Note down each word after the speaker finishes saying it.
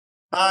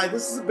Hi,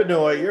 this is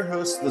Benoit, your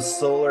host of the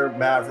Solar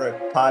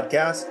Maverick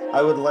podcast.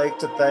 I would like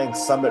to thank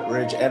Summit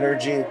Ridge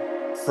Energy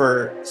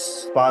for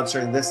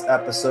sponsoring this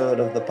episode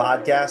of the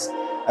podcast.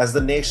 As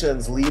the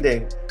nation's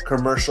leading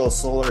commercial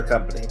solar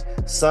company,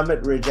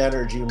 Summit Ridge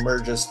Energy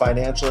merges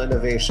financial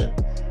innovation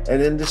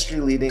and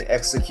industry-leading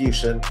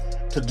execution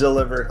to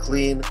deliver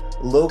clean,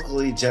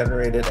 locally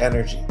generated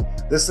energy.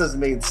 This has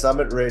made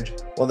Summit Ridge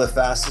one of the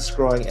fastest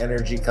growing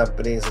energy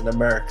companies in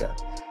America.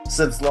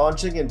 Since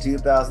launching in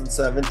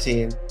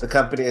 2017, the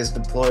company has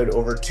deployed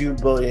over $2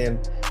 billion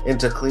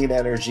into clean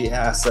energy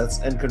assets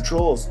and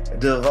controls a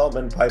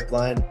development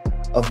pipeline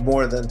of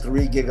more than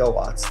 3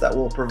 gigawatts that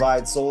will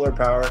provide solar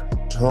power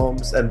to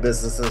homes and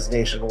businesses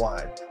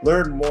nationwide.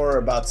 Learn more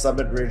about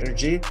Summit Ridge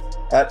Energy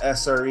at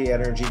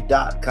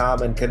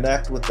sreenergy.com and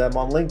connect with them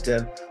on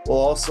LinkedIn. We'll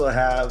also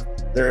have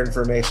their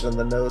information in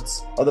the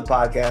notes of the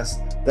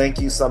podcast.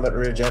 Thank you, Summit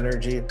Ridge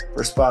Energy,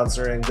 for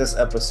sponsoring this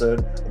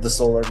episode of the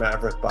Solar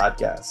Maverick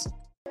podcast.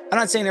 I'm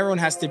not saying everyone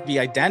has to be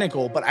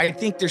identical, but I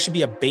think there should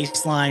be a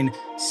baseline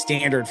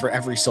standard for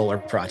every solar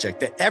project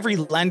that every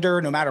lender,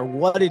 no matter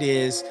what it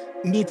is,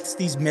 meets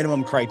these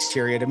minimum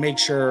criteria to make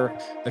sure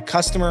the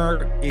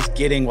customer is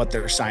getting what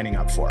they're signing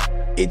up for.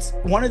 It's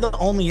one of the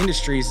only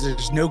industries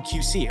there's no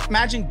QC.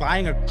 Imagine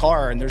buying a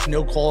car and there's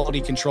no quality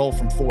control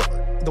from Ford.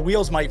 The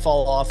wheels might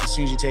fall off as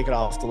soon as you take it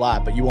off the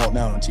lot, but you won't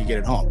know until you get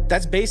it home.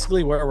 That's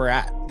basically where we're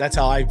at. That's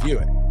how I view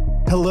it.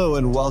 Hello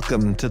and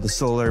welcome to the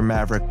Solar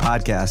Maverick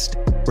podcast,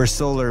 where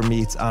solar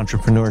meets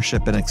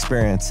entrepreneurship and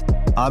experience.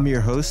 I'm your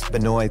host,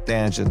 Benoit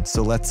Tangent,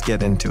 so let's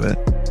get into it.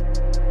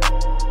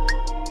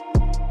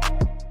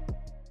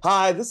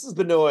 Hi, this is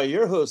Benoit,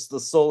 your host of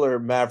the Solar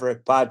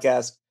Maverick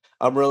podcast.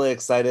 I'm really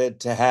excited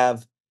to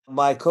have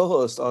my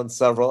co-host on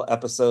several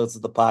episodes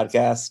of the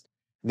podcast,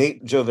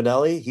 Nate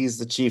Giovanelli. He's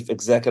the Chief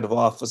Executive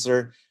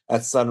Officer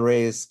at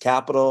Sunrays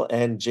Capital,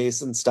 and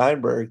Jason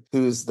Steinberg,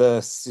 who's the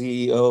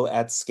CEO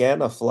at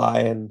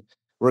Scanifly. And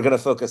we're going to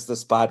focus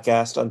this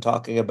podcast on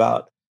talking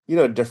about,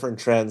 different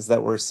trends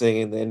that we're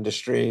seeing in the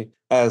industry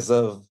as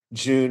of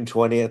June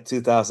 20th,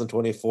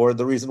 2024.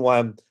 The reason why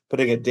I'm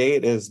putting a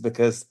date is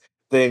because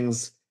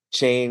things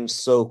change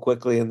so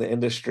quickly in the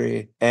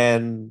industry.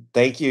 And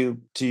thank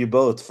you to you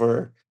both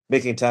for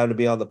making time to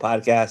be on the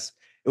podcast.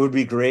 It would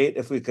be great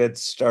if we could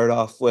start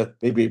off with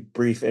maybe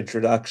brief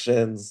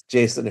introductions.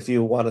 Jason, if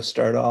you want to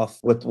start off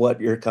with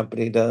what your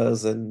company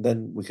does, and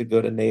then we could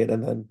go to Nate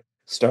and then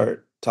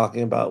start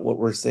talking about what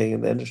we're seeing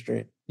in the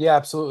industry. Yeah,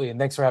 absolutely. And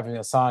thanks for having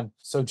us on.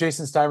 So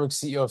Jason Steinberg,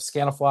 CEO of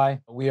Scanifly.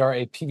 We are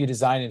a PV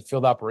design and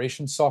field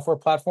operations software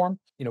platform.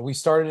 We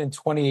started in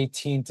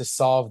 2018 to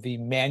solve the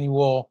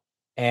manual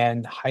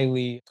and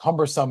highly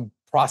cumbersome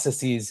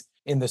processes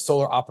in the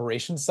solar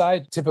operations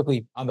side,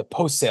 typically on the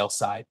post-sale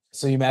side.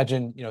 So you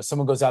imagine,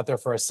 someone goes out there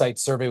for a site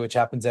survey, which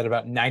happens at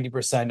about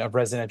 90% of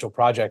residential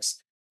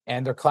projects,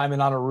 and they're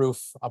climbing on a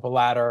roof, up a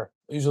ladder,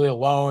 usually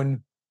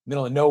alone,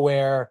 middle of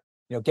nowhere,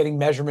 getting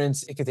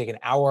measurements. It could take an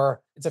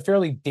hour. It's a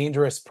fairly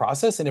dangerous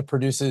process, and it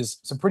produces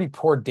some pretty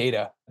poor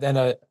data. Then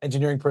an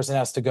engineering person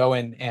has to go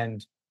in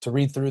and to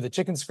read through the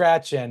chicken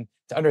scratch and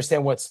to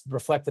understand what's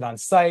reflected on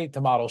site,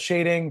 to model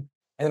shading,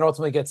 and then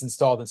ultimately gets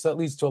installed. And so that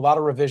leads to a lot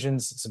of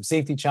revisions, some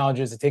safety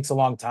challenges. It takes a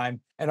long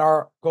time. And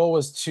our goal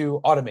was to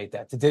automate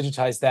that, to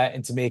digitize that,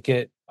 and to make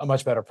it a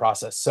much better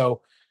process.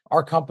 So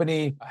our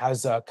company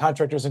has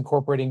contractors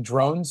incorporating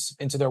drones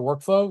into their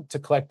workflow to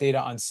collect data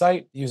on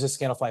site, use a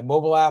Scanifly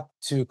mobile app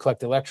to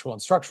collect electrical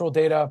and structural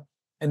data.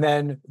 And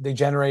then they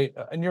generate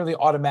a nearly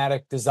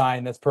automatic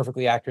design that's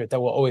perfectly accurate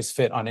that will always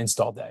fit on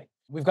install day.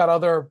 We've got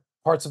other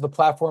parts of the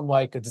platform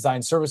like a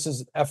design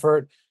services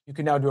effort. You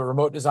can now do a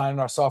remote design in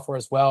our software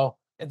as well.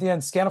 At the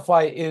end,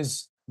 Scanifly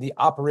is the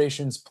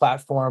operations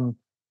platform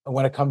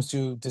when it comes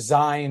to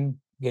design,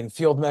 getting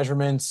field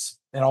measurements,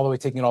 and all the way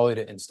taking it all the way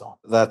to install.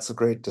 That's a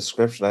great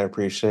description. I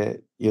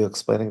appreciate you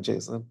explaining,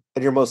 Jason.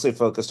 And you're mostly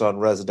focused on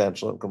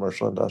residential and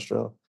commercial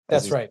industrial.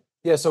 That's right.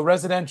 Yeah, so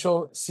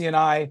residential,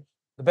 C&I,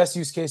 the best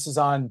use cases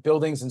on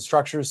buildings and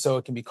structures, so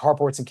it can be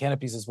carports and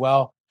canopies as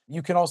well.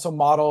 You can also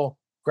model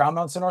ground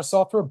mounts in our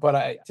software, but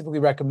I typically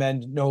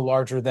recommend no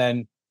larger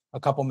than a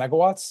couple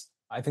megawatts.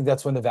 I think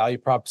that's when the value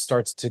prop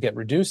starts to get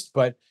reduced.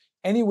 But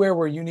anywhere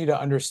where you need to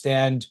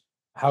understand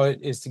how it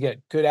is to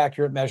get good,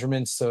 accurate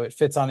measurements so it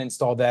fits on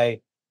install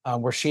day,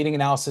 where shading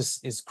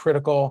analysis is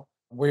critical,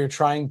 where you're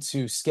trying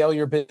to scale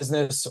your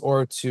business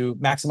or to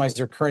maximize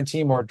your current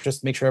team or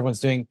just make sure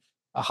everyone's doing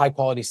a high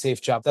quality, safe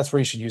job, that's where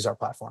you should use our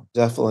platform.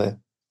 Definitely.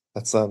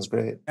 That sounds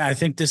great. I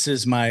think this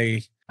is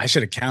I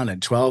should have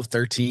counted 12,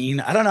 13.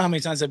 I don't know how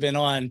many times I've been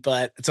on,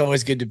 but it's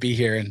always good to be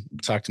here and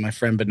talk to my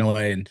friend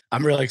Benoit. And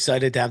I'm really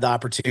excited to have the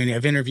opportunity.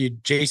 I've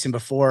interviewed Jason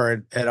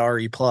before at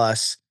RE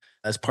Plus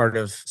as part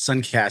of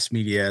Suncast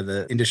Media,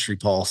 the industry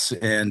pulse.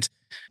 And,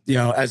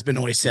 as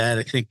Benoit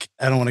said,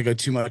 I don't want to go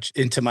too much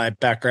into my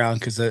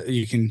background because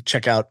you can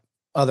check out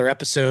other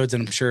episodes,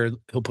 and I'm sure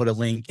he'll put a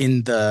link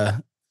in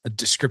the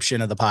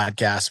description of the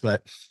podcast.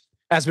 But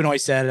as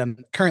Benoit said,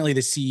 I'm currently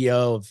the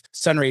CEO of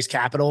Sunrays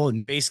Capital.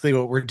 And basically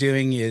what we're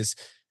doing is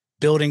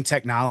building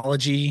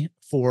technology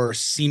for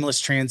seamless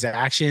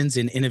transactions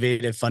and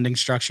innovative funding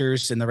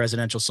structures in the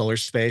residential solar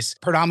space.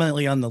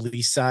 Predominantly on the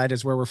lease side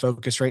is where we're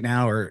focused right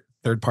now, or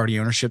third-party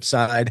ownership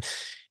side.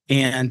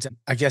 And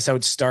I guess I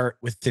would start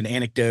with an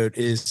anecdote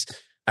is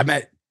I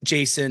met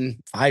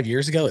Jason 5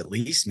 years ago, at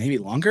least, maybe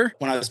longer,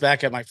 when I was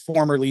back at my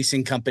former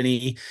leasing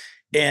company.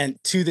 And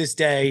to this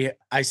day,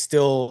 I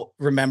still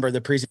remember the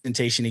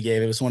presentation he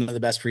gave. It was one of the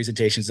best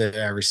presentations that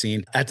I've ever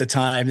seen. At the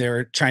time, they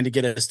were trying to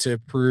get us to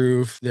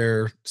approve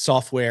their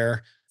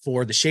software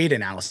for the shade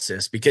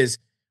analysis, because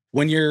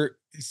when you're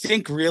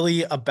think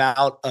really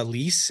about a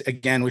lease,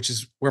 again, which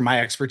is where my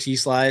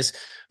expertise lies,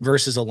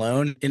 versus a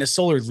loan, in a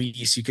solar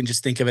lease, you can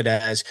just think of it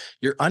as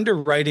you're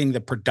underwriting the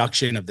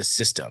production of the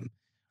system.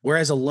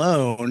 Whereas a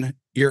loan,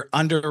 you're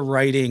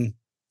underwriting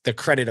the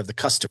credit of the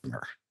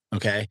customer.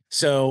 Okay.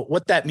 So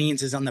what that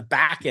means is on the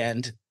back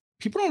end,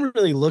 people don't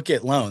really look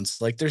at loans.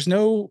 Like there's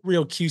no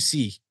real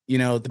QC.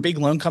 The big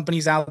loan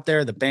companies out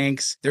there, the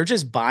banks, they're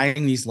just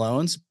buying these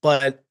loans.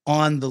 But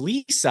on the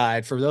lease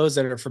side, for those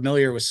that are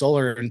familiar with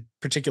solar and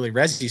particularly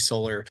resi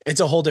solar,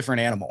 it's a whole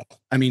different animal.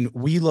 I mean,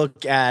 we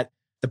look at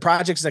the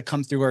projects that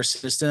come through our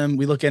system,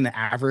 we look at an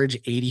average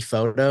 80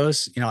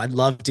 photos. I'd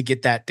love to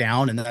get that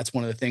down. And that's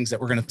one of the things that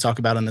we're going to talk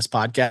about on this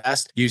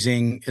podcast,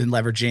 using and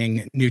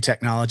leveraging new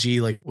technology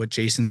like what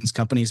Jason's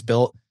company's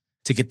built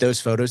to get those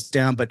photos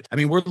down. But I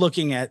mean, we're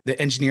looking at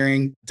the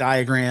engineering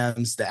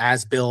diagrams, the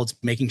as-builds,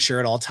 making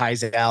sure it all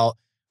ties out,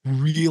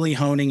 really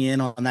honing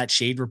in on that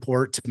shade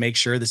report to make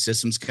sure the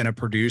system's going to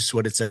produce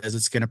what it says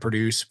it's going to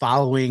produce,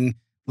 following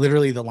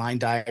literally the line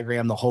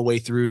diagram the whole way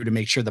through to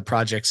make sure the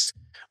project's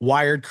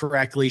wired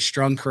correctly,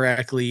 strung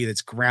correctly,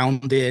 that's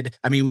grounded.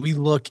 I mean, we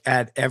look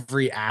at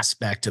every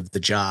aspect of the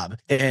job.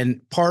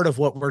 And part of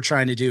what we're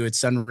trying to do at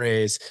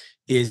Sunrays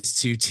is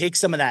to take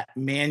some of that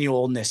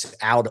manualness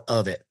out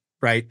of it,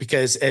 right?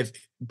 Because if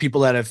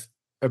people that have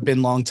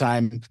been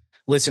longtime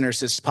listeners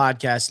to this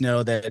podcast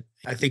know that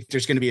I think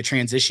there's going to be a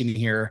transition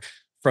here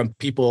from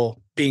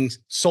people being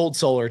sold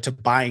solar to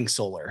buying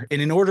solar.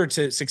 And in order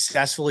to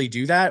successfully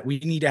do that, we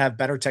need to have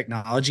better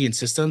technology and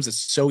systems. It's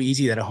so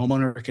easy that a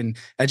homeowner can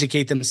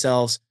educate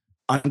themselves,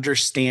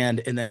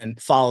 understand, and then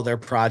follow their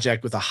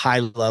project with a high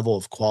level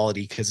of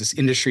quality, because this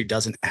industry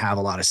doesn't have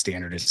a lot of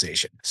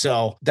standardization.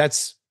 So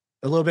that's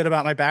a little bit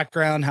about my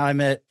background, how I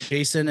met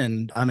Jason,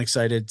 and I'm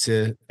excited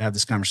to have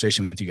this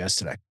conversation with you guys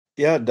today.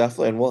 Yeah,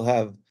 definitely. And we'll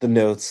have the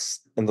notes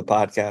in the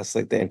podcast,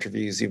 like the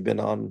interviews you've been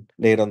on,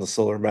 Nate, on the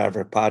Solar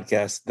Maverick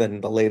podcast,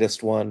 then the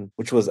latest one,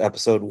 which was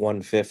episode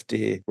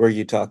 150, where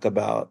you talk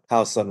about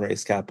how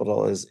Sunrays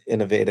Capital is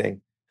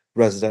innovating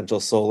residential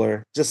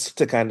solar. Just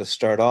to kind of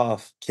start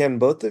off, can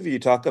both of you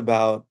talk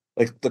about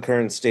like the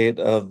current state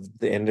of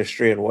the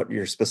industry and what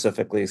you're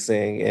specifically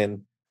seeing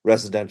in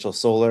residential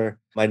solar?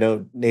 I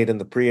know, Nate, in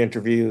the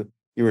pre-interview,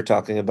 you were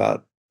talking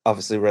about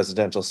obviously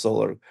residential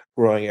solar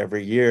growing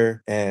every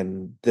year,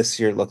 and this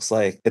year looks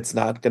like it's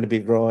not going to be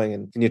growing.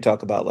 And can you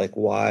talk about like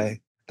why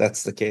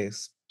that's the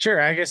case?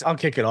 Sure. I guess I'll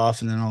kick it off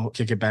and then I'll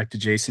kick it back to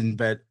Jason.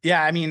 But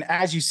yeah, I mean,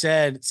 as you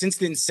said, since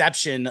the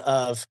inception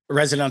of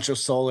residential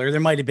solar, there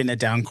might have been a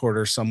down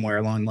quarter somewhere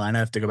along the line. I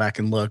have to go back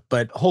and look,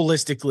 but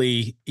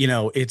holistically,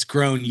 it's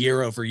grown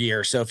year over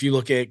year. So if you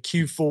look at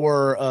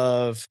Q4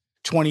 of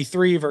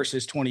 23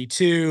 versus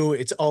 22,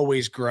 it's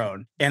always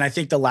grown. And I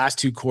think the last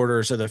two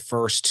quarters are the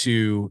first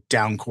two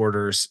down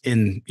quarters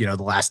in, the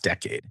last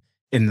decade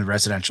in the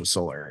residential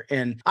solar.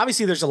 And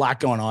obviously there's a lot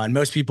going on.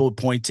 Most people would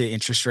point to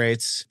interest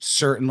rates,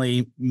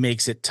 certainly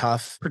makes it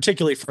tough,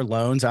 particularly for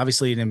loans.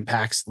 Obviously it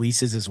impacts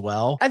leases as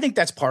well. I think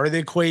that's part of the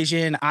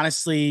equation.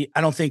 Honestly,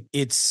 I don't think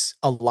it's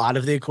a lot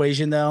of the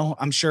equation though.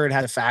 I'm sure it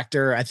had a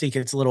factor. I think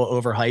it's a little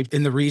overhyped.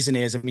 And the reason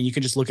is, you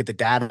can just look at the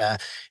data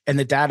and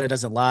the data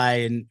doesn't lie.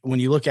 And when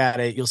you look at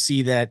it, you'll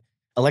see that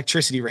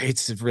electricity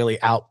rates have really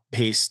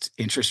outpaced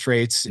interest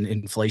rates and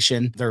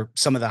inflation. They're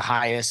some of the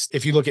highest.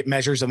 If you look at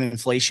measures of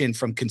inflation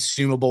from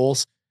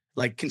consumables,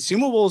 like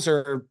consumables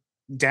are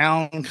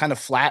down kind of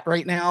flat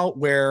right now,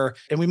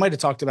 and we might have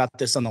talked about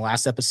this on the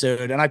last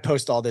episode, and I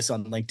post all this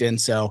on LinkedIn.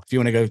 So if you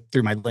want to go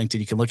through my LinkedIn,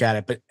 you can look at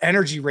it, but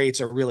energy rates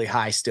are really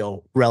high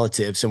still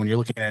relative. So when you're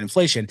looking at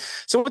inflation,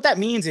 so what that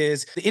means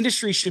is the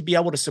industry should be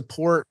able to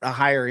support a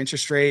higher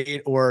interest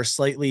rate or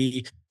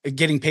slightly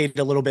getting paid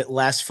a little bit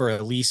less for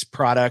a lease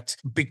product.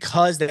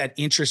 Because that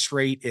interest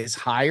rate is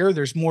higher,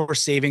 there's more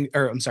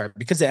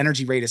because the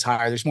energy rate is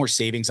higher, there's more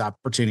savings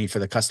opportunity for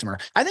the customer.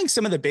 I think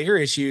some of the bigger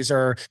issues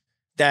are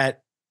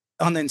that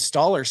on the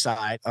installer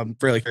side, I'm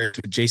really curious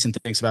what Jason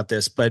thinks about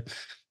this, but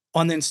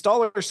on the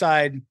installer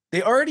side,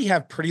 they already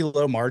have pretty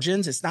low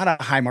margins. It's not a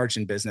high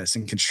margin business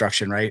in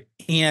construction, right?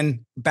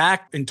 And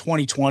back in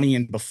 2020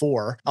 and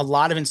before, a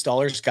lot of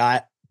installers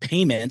got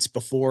payments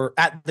before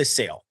at the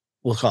sale,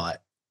 we'll call it.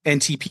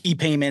 NTP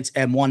payments,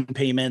 M1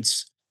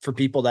 payments for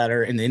people that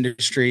are in the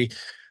industry.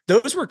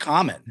 Those were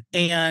common.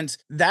 And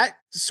that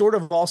sort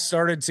of all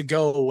started to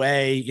go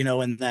away,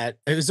 and that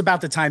it was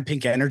about the time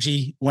Pink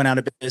Energy went out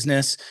of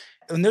business.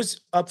 When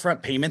those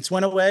upfront payments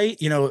went away,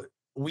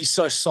 we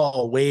saw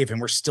a wave,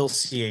 and we're still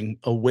seeing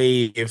a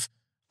wave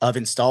of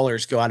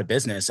installers go out of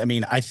business.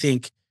 I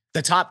think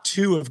The top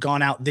two have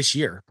gone out this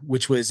year,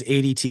 which was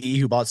ADT,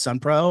 who bought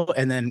SunPro,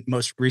 and then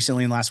most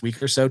recently in the last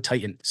week or so,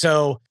 Titan.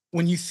 So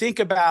when you think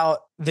about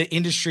the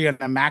industry on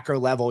a macro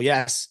level,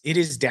 yes, it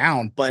is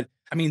down, but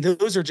I mean,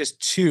 those are just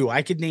two.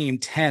 I could name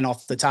 10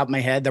 off the top of my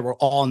head that were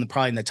all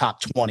probably in the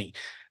top 20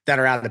 that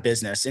are out of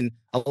business. And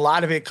a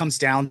lot of it comes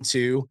down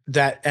to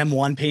that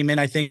M1 payment,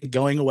 I think,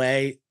 going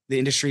away. The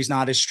industry's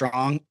not as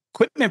strong.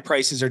 Equipment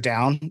prices are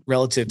down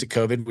relative to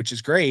COVID, which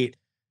is great.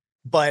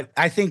 But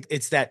I think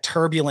it's that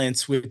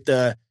turbulence with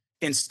the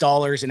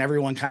installers and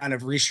everyone kind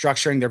of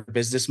restructuring their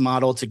business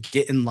model to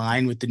get in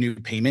line with the new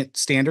payment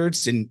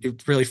standards. And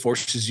it really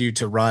forces you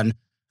to run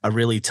a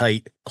really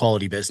tight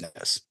quality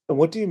business. And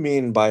what do you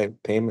mean by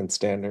payment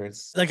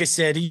standards? Like I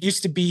said, it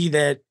used to be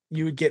that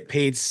you would get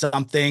paid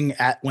something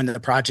when the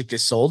project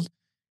is sold.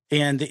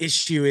 And the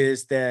issue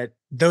is that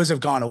those have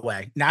gone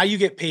away. Now you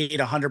get paid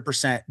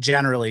 100%,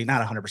 generally,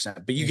 not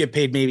 100%, but you get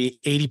paid maybe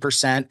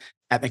 80%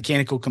 at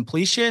mechanical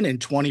completion and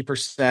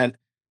 20%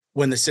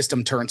 when the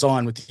system turns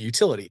on with the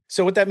utility.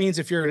 So what that means,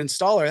 if you're an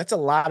installer, that's a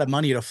lot of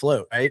money to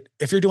float, right?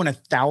 If you're doing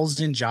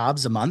 1,000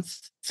 jobs a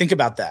month, think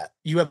about that.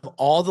 You have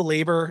all the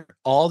labor,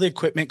 all the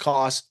equipment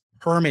costs,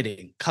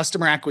 permitting,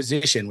 customer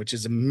acquisition, which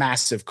is a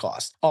massive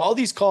cost. All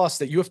these costs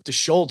that you have to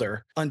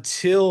shoulder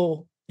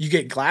until you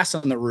get glass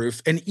on the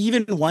roof. And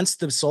even once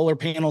the solar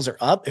panels are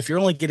up, if you're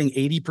only getting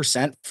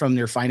 80% from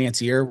your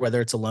financier,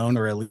 whether it's a loan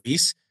or a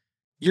lease,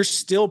 you're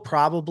still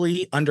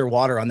probably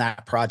underwater on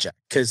that project,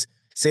 because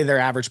say their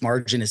average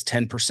margin is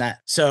 10%.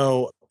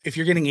 So if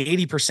you're getting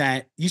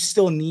 80%, you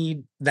still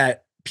need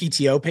that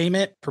PTO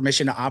payment,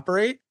 permission to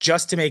operate,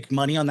 just to make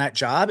money on that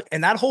job.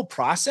 And that whole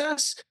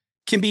process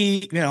can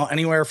be,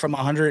 anywhere from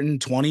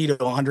 120 to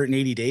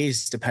 180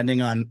 days,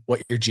 depending on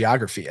what your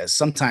geography is.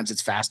 Sometimes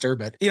it's faster,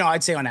 but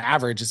I'd say on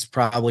average, it's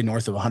probably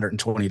north of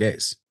 120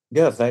 days.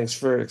 Yeah, thanks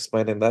for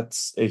explaining.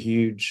 That's a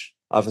huge,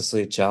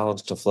 obviously,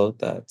 challenge to float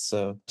that.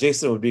 So,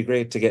 Jason, it would be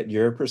great to get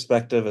your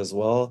perspective as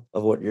well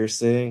of what you're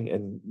seeing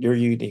and your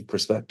unique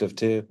perspective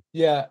too.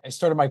 Yeah, I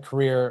started my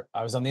career,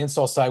 I was on the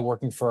install side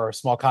working for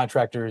small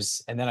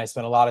contractors. And then I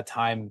spent a lot of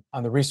time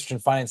on the research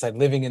and finance side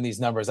living in these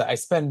numbers. I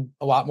spend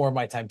a lot more of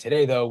my time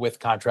today, though, with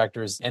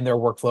contractors and their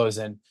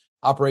workflows and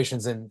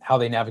operations and how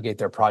they navigate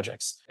their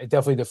projects. I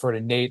definitely defer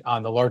to Nate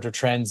on the larger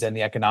trends and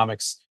the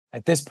economics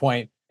at this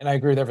point. And I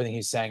agree with everything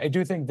he's saying. I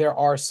do think there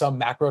are some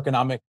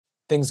macroeconomic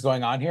things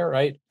going on here,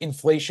 right?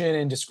 Inflation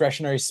and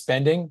discretionary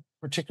spending,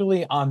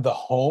 particularly on the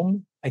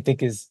home, I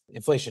think is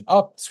inflation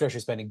up,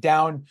 discretionary spending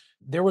down.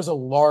 There was a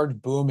large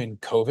boom in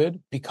COVID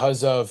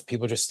because of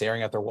people just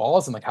staring at their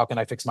walls and like, how can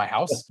I fix my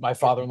house? My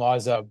father-in-law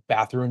is a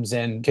bathrooms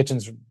and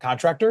kitchens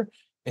contractor.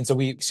 And so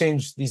we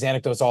exchange these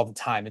anecdotes all the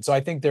time. And so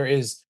I think there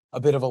is a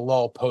bit of a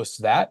lull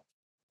post that.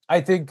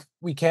 I think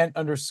we can't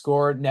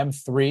underscore NEM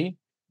 3,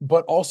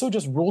 but also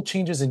just rule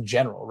changes in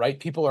general, right?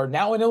 People are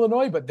now in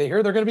Illinois, but they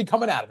hear they're going to be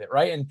coming out of it,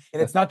 right? And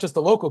it's not just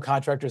the local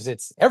contractors,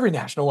 it's every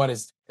national one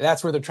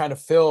that's where they're trying to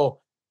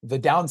fill the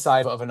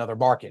downside of another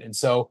market. And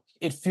so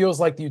it feels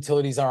like the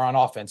utilities are on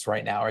offense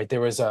right now, right?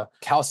 There was a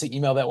CalCi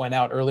email that went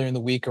out earlier in the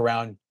week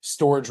around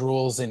storage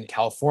rules in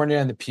California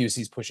and the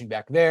PUC's pushing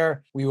back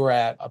there. We were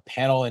at a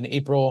panel in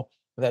April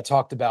that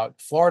talked about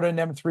Florida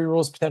NEM 3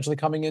 rules potentially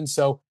coming in.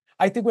 So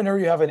I think whenever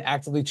you have an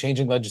actively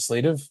changing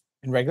legislative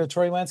and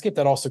regulatory landscape,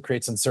 that also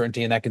creates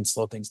uncertainty and that can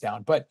slow things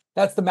down. But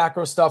that's the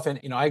macro stuff. And,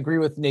 I agree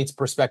with Nate's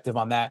perspective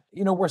on that.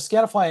 Where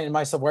Scanify and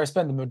myself, where I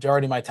spend the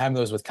majority of my time,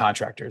 those with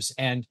contractors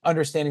and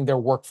understanding their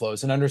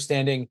workflows and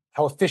understanding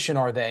how efficient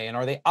are they and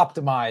are they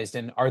optimized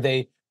and are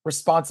they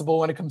responsible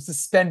when it comes to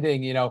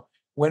spending.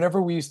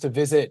 Whenever we used to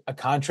visit a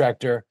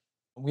contractor,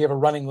 we have a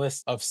running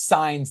list of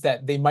signs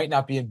that they might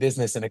not be in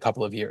business in a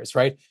couple of years,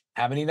 right?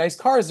 How many nice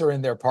cars are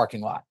in their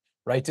parking lot?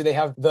 Right? Do they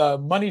have the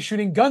money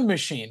shooting gun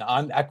machine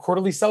at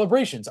quarterly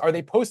celebrations? Are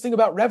they posting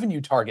about revenue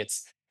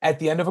targets at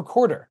the end of a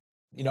quarter?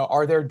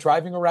 Are they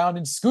driving around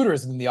in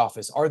scooters in the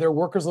office? Are their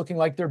workers looking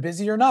like they're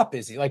busy or not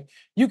busy? Like,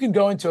 you can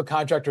go into a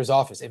contractor's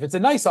office. If it's a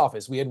nice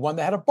office, we had one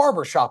that had a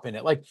barber shop in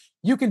it. Like,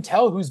 you can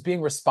tell who's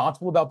being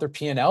responsible about their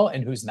P&L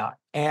and who's not.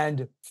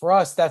 And for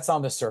us, that's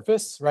on the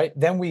surface, right?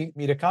 Then we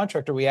meet a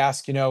contractor. We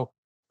ask, all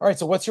right,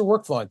 so what's your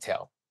workflow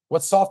entail?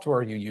 What software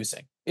are you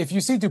using? If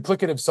you see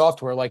duplicative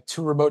software like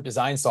 2 remote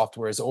design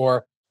softwares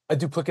or a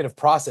duplicative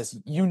process,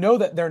 you know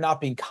that they're not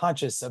being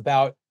conscious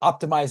about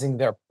optimizing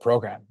their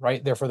program,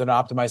 right? Therefore, they're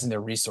not optimizing their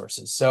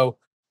resources. So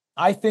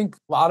I think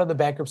a lot of the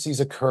bankruptcies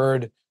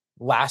occurred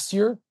last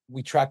year.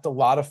 We tracked a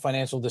lot of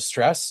financial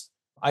distress.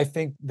 I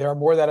think there are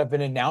more that have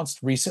been announced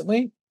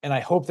recently. And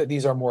I hope that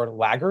these are more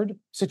laggard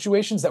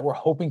situations that we're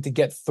hoping to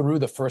get through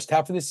the first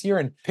half of this year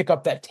and pick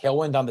up that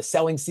tailwind on the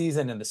selling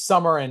season in the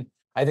summer. And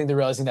I think they're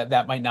realizing that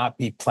that might not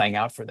be playing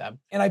out for them.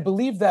 And I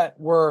believe that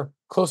we're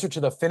closer to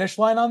the finish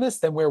line on this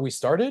than where we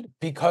started,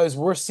 because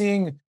we're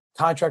seeing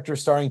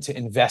contractors starting to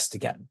invest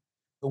again.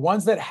 The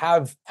ones that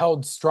have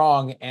held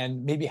strong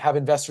and maybe have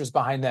investors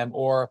behind them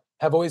or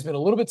have always been a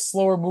little bit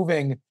slower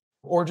moving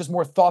or just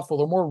more thoughtful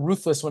or more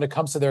ruthless when it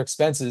comes to their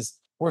expenses,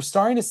 we're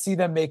starting to see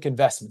them make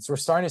investments. We're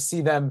starting to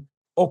see them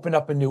open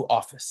up a new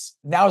office.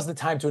 Now is the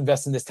time to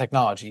invest in this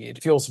technology.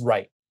 It feels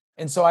right.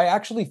 And so I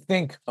actually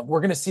think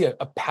we're going to see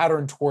a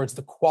pattern towards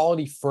the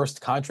quality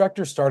first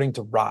contractor starting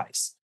to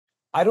rise.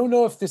 I don't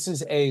know if this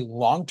is a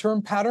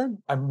long-term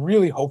pattern. I'm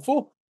really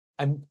hopeful.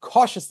 I'm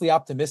cautiously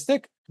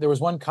optimistic. There was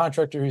one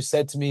contractor who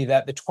said to me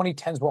that the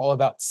 2010s were all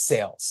about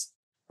sales,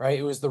 right?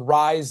 It was the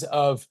rise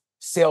of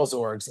sales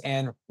orgs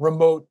and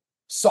remote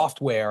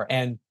software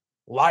and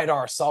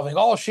LiDAR solving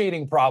all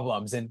shading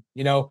problems and,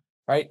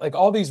 right? Like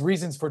all these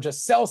reasons for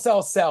just sell,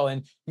 sell, sell.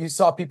 And you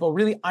saw people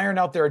really iron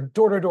out their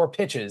door-to-door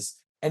pitches.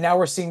 And now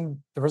we're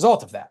seeing the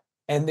result of that.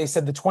 And they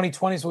said the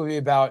 2020s will be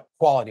about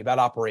quality, about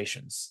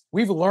operations.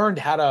 We've learned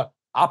how to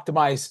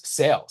optimize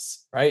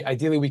sales, right?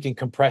 Ideally, we can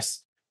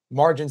compress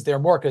margins there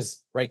more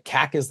because, right,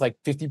 CAC is like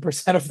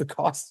 50% of the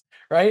cost,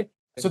 right?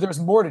 So there's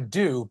more to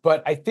do.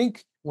 But I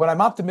think what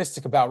I'm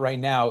optimistic about right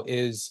now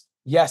is,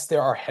 yes,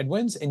 there are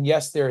headwinds and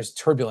yes, there's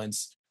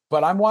turbulence,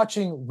 but I'm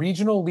watching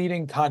regional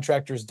leading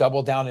contractors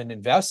double down and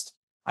invest.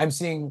 I'm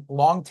seeing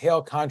long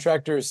tail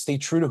contractors stay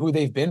true to who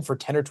they've been for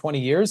 10 or 20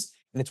 years,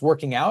 and it's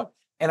working out.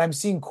 And I'm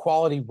seeing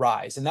quality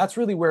rise. And that's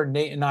really where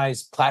Nate and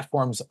I's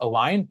platforms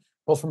align,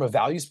 both from a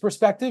values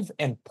perspective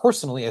and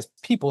personally as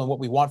people and what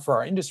we want for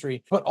our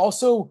industry. But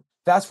also,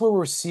 that's where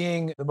we're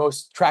seeing the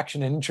most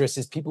traction and interest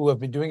is people who have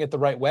been doing it the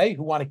right way,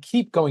 who want to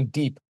keep going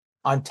deep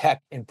on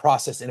tech and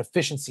process and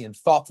efficiency and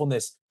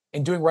thoughtfulness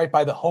and doing right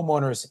by the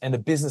homeowners and the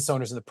business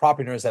owners and the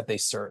property owners that they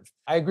serve.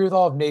 I agree with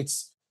all of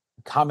Nate's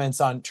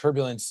comments on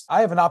turbulence.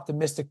 I have an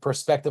optimistic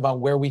perspective on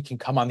where we can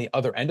come on the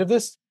other end of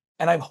this.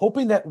 And I'm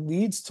hoping that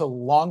leads to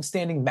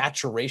longstanding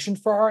maturation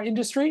for our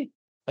industry.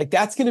 Like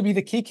that's going to be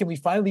the key. Can we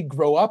finally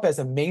grow up as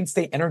a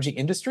mainstay energy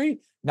industry,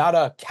 not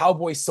a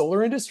cowboy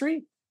solar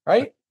industry,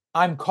 right?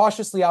 I'm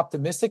cautiously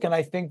optimistic. And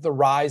I think the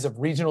rise of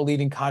regional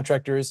leading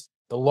contractors,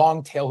 the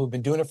long tail who've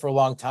been doing it for a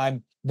long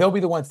time, they'll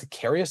be the ones to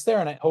carry us there.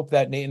 And I hope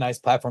that Nate and I's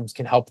platforms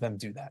can help them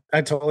do that.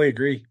 I totally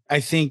agree. I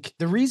think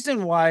the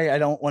reason why I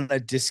don't want to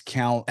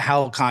discount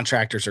how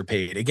contractors are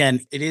paid, again,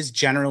 it is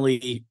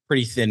generally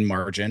pretty thin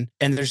margin.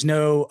 And there's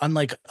no,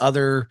 unlike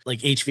other like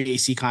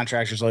HVAC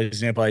contractors, like the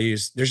example I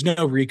use, there's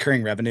no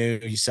recurring revenue.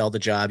 You sell the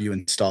job, you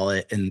install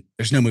it, and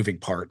there's no moving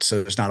parts.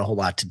 So there's not a whole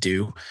lot to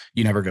do.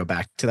 You never go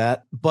back to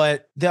that.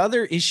 But the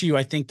other issue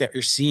I think that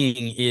you're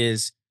seeing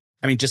is,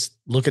 I mean, just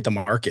look at the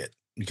market.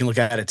 You can look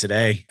at it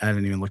today. I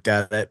haven't even looked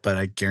at it, but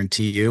I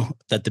guarantee you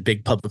that the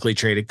big publicly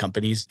traded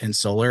companies in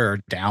solar are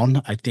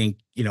down. I think,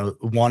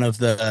 one of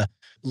the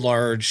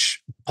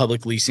large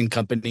public leasing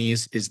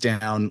companies is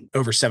down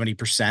over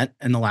 70%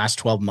 in the last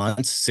 12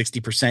 months,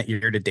 60%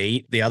 year to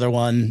date. The other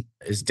one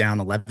is down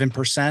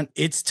 11%.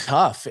 It's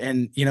tough.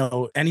 And,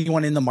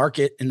 anyone in the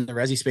market in the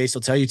resi space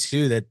will tell you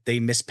too that they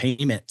miss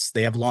payments.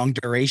 They have long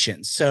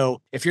durations.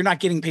 So if you're not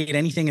getting paid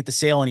anything at the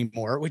sale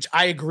anymore, which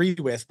I agree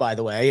with, by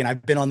the way, and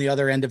I've been on the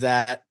other end of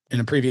that in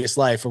a previous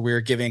life where we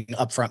were giving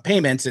upfront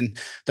payments. And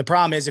the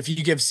problem is if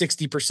you give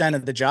 60%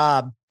 of the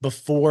job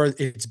before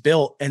it's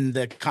built and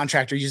the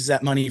contractor uses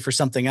that money for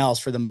something else,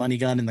 for the money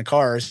gun in the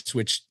cars,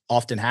 which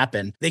often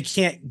happen, they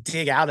can't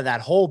dig out of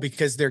that hole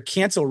because their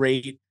cancel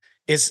rate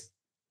is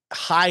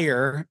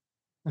higher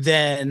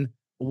than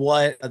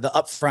what the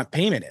upfront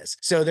payment is.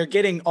 So they're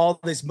getting all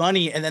this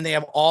money and then they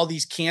have all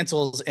these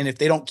cancels. And if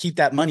they don't keep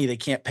that money, they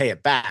can't pay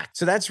it back.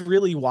 So that's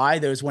really why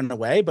those went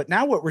away. But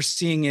now what we're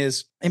seeing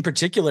is, in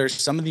particular,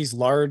 some of these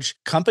large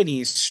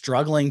companies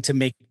struggling to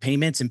make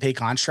payments and pay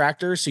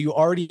contractors. So you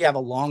already have a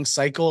long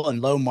cycle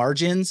and low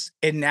margins,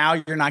 and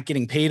now you're not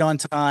getting paid on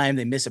time.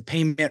 They miss a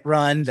payment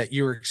run that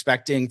you were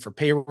expecting for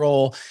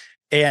payroll,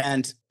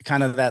 and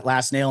kind of that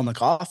last nail in the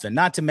coffin.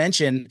 Not to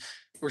mention,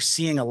 we're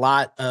seeing a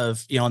lot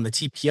of, on the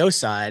TPO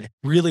side,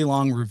 really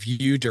long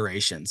review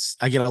durations.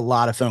 I get a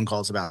lot of phone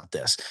calls about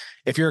this.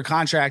 If you're a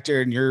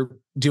contractor and you're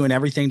doing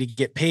everything to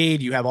get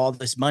paid, you have all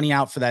this money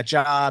out for that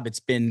job, it's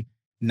been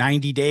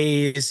 90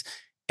 days,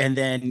 and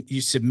then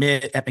you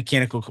submit at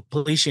mechanical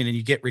completion and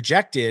you get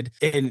rejected,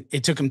 and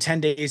it took them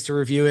 10 days to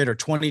review it or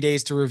 20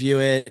 days to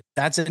review it.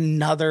 That's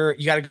another,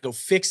 you got to go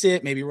fix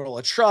it, maybe roll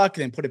a truck,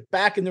 then put it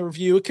back in the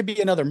review. It could be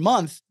another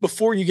month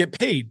before you get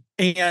paid.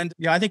 And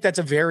I think that's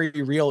a very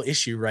real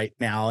issue right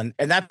now. And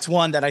that's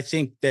one that I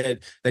think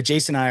that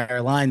Jason and I are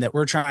aligned that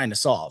we're trying to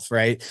solve,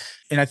 right?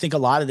 And I think a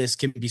lot of this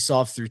can be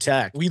solved through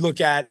tech. We look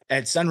at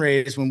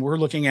Sunrays when we're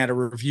looking at a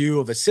review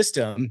of a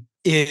system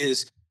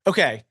is,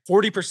 okay,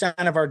 40%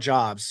 of our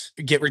jobs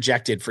get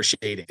rejected for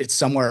shading. It's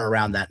somewhere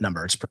around that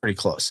number. It's pretty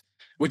close,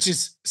 which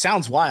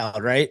sounds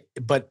wild, right?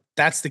 But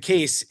that's the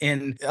case.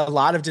 And a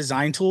lot of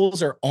design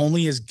tools are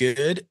only as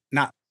good,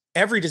 not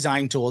every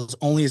design tool is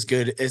only as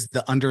good as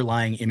the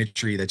underlying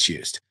imagery that's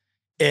used.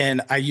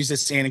 And I use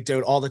this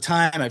anecdote all the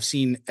time. I've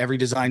seen every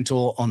design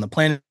tool on the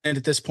planet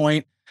at this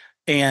point.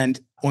 And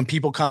when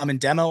people come and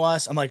demo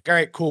us, I'm like, all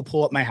right, cool,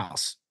 pull up my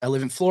house. I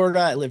live in Florida.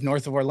 I live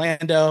north of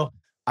Orlando.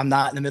 I'm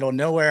not in the middle of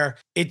nowhere.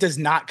 It does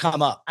not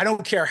come up. I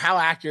don't care how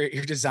accurate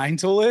your design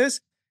tool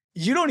is.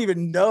 You don't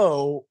even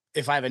know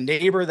if I have a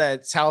neighbor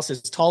that's house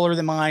is taller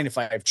than mine, if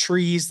I have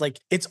trees, like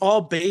it's all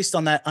based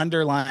on that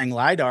underlying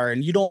LiDAR,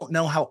 and you don't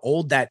know how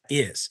old that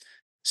is.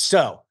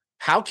 So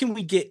how can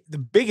we get the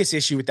biggest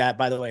issue with that,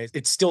 by the way,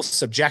 it's still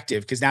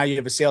subjective because now you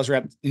have a sales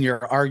rep and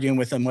you're arguing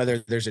with them whether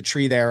there's a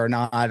tree there or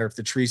not, or if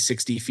the tree's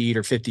 60 feet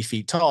or 50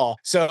 feet tall.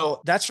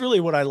 So that's really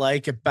what I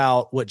like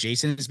about what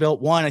Jason has built.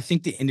 One, I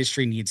think the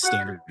industry needs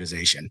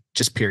standardization,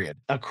 just period,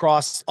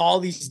 across all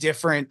these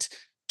different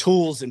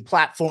tools and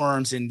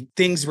platforms and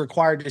things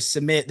required to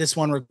submit. This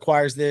one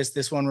requires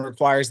this one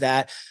requires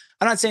that.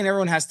 I'm not saying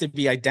everyone has to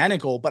be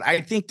identical, but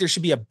I think there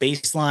should be a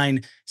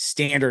baseline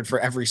standard for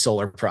every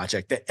solar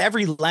project that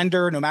every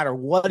lender, no matter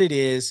what it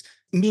is,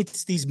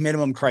 meets these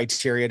minimum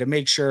criteria to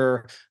make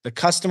sure the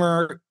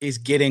customer is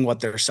getting what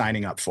they're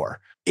signing up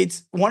for.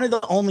 It's one of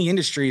the only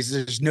industries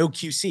there's no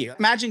QC.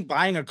 Imagine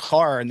buying a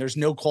car and there's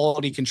no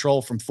quality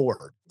control from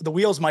Ford. The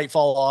wheels might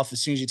fall off as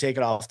soon as you take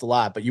it off the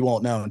lot, but you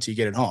won't know until you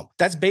get it home.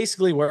 That's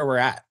basically where we're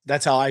at.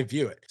 That's how I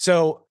view it.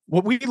 So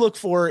what we look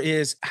for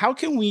is how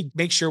can we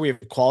make sure we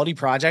have quality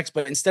projects,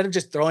 but instead of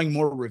just throwing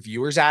more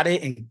reviewers at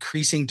it and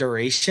increasing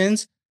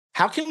durations,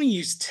 how can we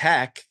use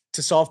tech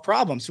to solve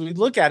problems? So we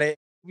look at it,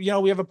 we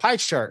have a pie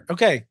chart.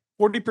 Okay,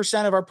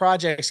 40% of our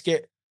projects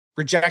get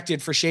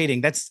rejected for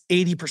shading. That's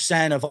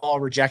 80% of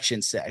all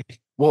rejections, say.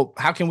 Well,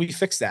 how can we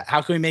fix that?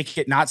 How can we make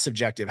it not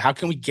subjective? How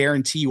can we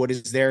guarantee what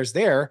is there is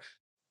there?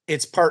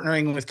 It's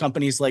partnering with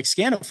companies like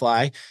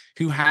Scanifly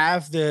who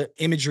have the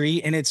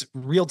imagery and it's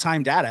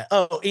real-time data.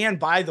 Oh, and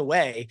by the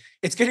way,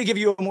 it's going to give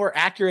you a more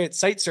accurate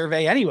site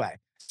survey anyway.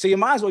 So you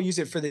might as well use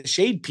it for the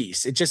shade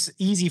piece. It's just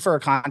easy for a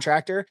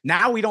contractor.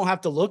 Now we don't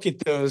have to look at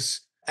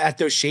those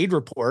shade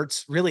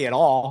reports really at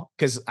all,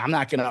 because I'm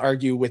not going to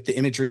argue with the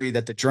imagery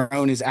that the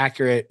drone is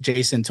accurate,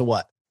 Jason, to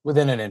what?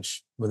 Within an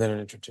inch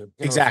or two.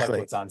 Exactly.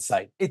 What's on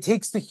site. It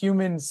takes the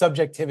human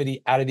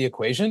subjectivity out of the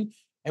equation.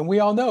 And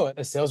we all know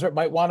a sales rep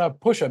might want to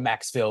push a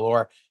max fill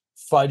or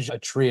fudge a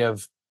tree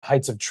of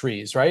heights of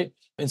trees, right?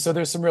 And so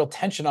there's some real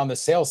tension on the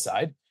sales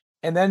side.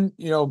 And then,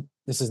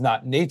 this is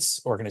not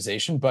Nate's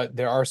organization, but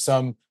there are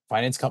some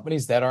finance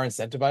companies that are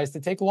incentivized to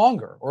take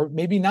longer or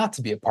maybe not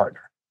to be a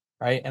partner,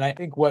 right? And I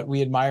think what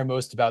we admire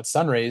most about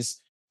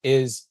Sunrays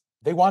is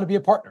they want to be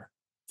a partner.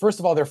 First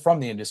of all, they're from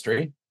the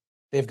industry.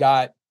 They've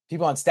got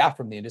people on staff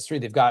from the industry.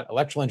 They've got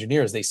electrical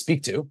engineers they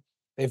speak to.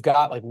 They've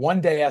got like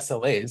one-day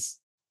SLAs,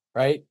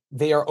 right?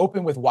 They are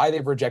open with why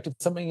they've rejected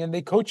something and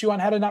they coach you on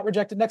how to not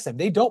reject it next time.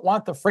 They don't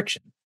want the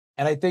friction.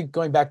 And I think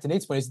going back to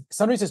Nate's point,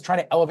 Sunrays is trying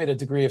to elevate a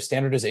degree of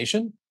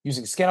standardization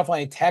using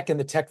Scanify and tech and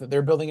the tech that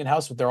they're building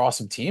in-house with their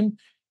awesome team.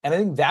 And I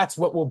think that's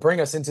what will bring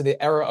us into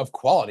the era of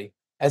quality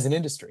as an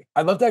industry.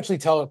 I'd love to actually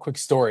tell a quick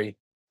story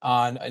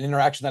on an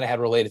interaction that I had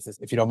related to this,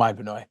 if you don't mind,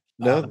 Benoit.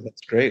 No,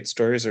 that's great.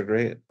 Stories are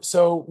great.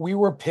 So we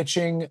were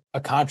pitching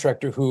a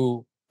contractor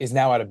who is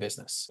now out of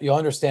business. You'll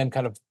understand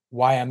kind of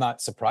why I'm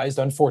not surprised,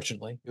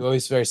 unfortunately. You're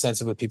always very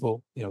sensitive with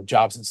people,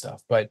 jobs and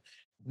stuff, but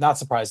not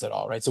surprised at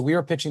all, right? So we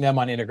were pitching them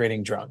on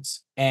integrating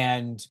drones.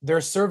 And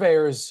their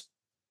surveyors,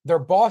 their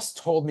boss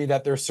told me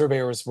that their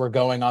surveyors were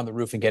going on the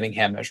roof and getting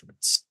hand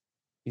measurements.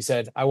 He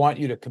said, I want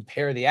you to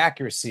compare the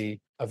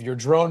accuracy of your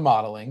drone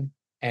modeling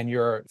and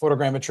your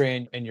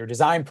photogrammetry and your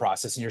design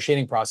process and your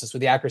shading process with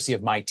the accuracy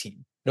of my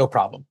team. No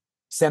problem.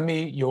 Send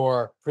me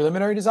your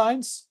preliminary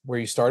designs where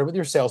you started with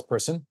your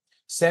salesperson.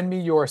 Send me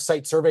your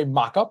site survey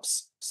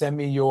mock-ups. Send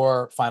me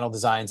your final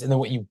designs and then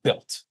what you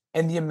built.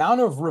 And the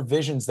amount of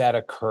revisions that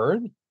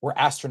occurred were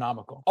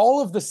astronomical.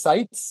 All of the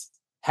sites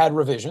had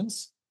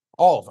revisions,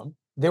 all of them.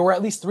 There were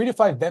at least 3 to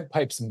 5 vent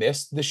pipes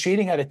missed. The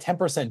shading had a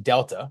 10%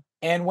 delta.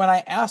 And when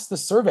I asked the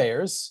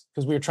surveyors,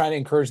 because we were trying to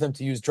encourage them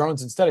to use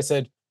drones instead, I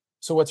said,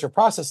 so what's your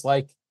process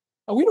like?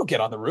 Oh, we don't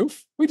get on the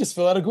roof. We just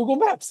fill out a Google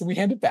Maps and we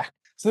hand it back.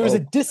 So there was a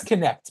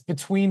disconnect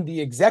between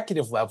the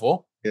executive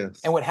level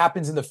and what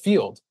happens in the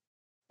field.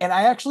 And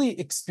I actually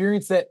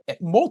experienced that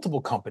at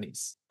multiple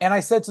companies. And I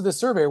said to the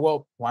surveyor,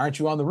 well, why aren't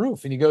you on the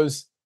roof? And he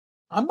goes,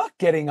 I'm not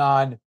getting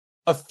on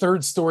a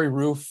 3rd-story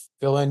roof.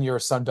 Fill in your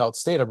Sunbelt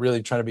state. I'm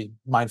really trying to be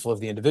mindful of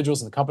the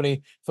individuals in the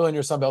company. Fill in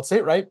your Sunbelt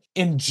state, right?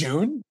 In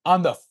June,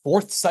 on the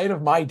 4th site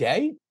of my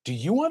day, do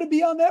you want to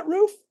be on that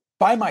roof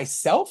by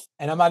myself?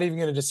 And I'm not even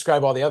going to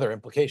describe all the other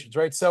implications,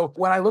 right? So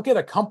when I look at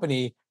a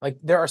company, like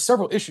there are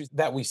several issues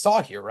that we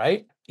saw here,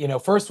 right?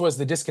 First was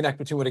the disconnect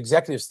between what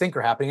executives think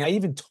are happening. I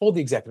even told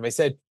the executive, I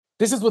said,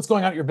 this is what's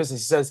going on at your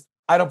business. He says,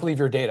 I don't believe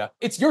your data.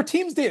 It's your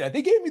team's data.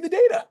 They gave me the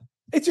data.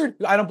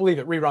 I don't believe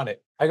it. Rerun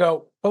it. I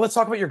go, but let's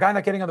talk about your guy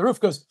not getting on the roof.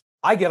 He goes,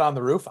 I get on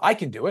the roof. I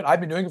can do it. I've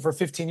been doing it for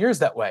 15 years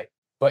that way,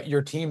 but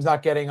your team's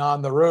not getting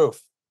on the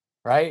roof,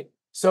 right?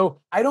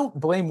 So I don't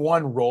blame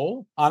one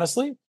role,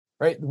 honestly,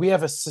 right? We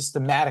have a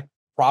systematic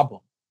problem.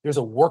 There's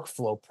a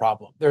workflow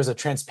problem. There's a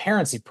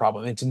transparency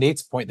problem. And to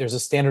Nate's point, there's a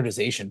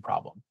standardization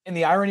problem. And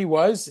the irony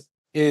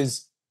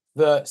is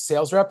the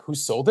sales rep who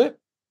sold it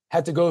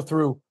had to go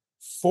through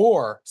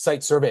 4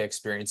 site survey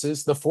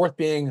experiences, the 4th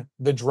being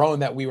the drone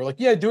that we were like,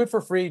 yeah, do it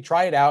for free,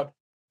 try it out.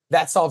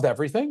 That solved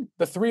everything.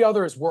 The 3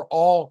 others were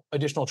all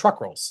additional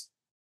truck rolls.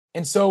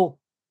 And so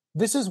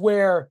this is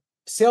where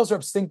sales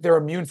reps think they're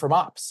immune from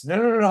ops.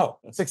 No.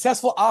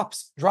 Successful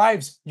ops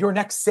drives your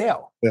next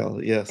sale.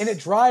 Well, yes. And it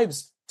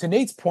drives, to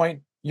Nate's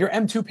point, your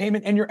M2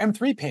 payment and your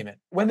M3 payment.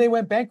 When they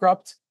went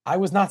bankrupt, I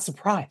was not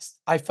surprised.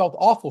 I felt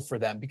awful for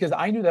them because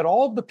I knew that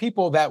all of the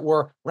people that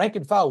were rank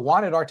and file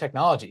wanted our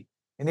technology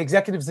and the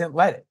executives didn't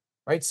let it,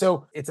 right?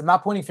 So I'm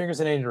not pointing fingers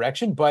in any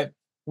direction, but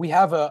we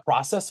have a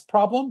process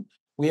problem.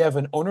 We have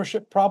an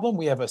ownership problem.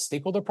 We have a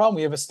stakeholder problem.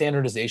 We have a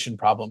standardization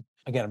problem.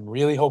 Again, I'm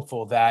really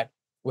hopeful that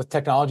with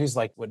technologies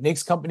like what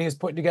Nate's company is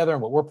putting together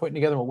and what we're putting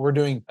together, and what we're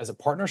doing as a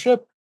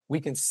partnership,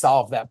 we can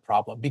solve that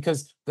problem.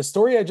 Because the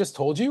story I just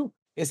told you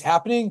is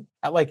happening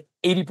at like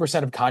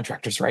 80% of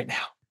contractors right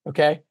now.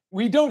 Okay.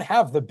 We don't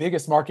have the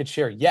biggest market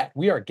share yet.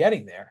 We are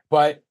getting there.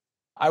 But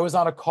I was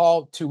on a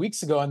call 2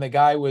 weeks ago and the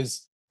guy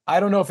was, I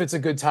don't know if it's a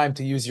good time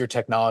to use your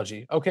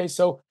technology. Okay.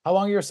 So how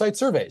long are your site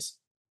surveys?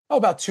 Oh,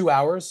 about 2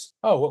 hours.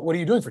 Oh, what are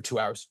you doing for 2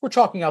 hours? We're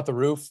chalking out the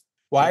roof.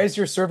 Why is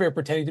your surveyor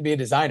pretending to be a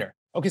designer?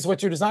 Okay, so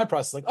what's your design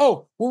process? Like,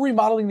 oh, we're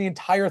remodeling the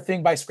entire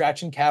thing by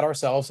scratch and CAD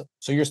ourselves.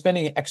 So you're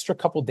spending an extra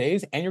couple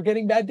days and you're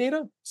getting bad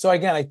data. So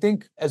again, I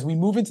think as we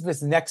move into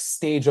this next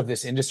stage of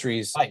this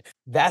industry's life,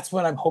 that's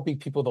when I'm hoping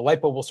the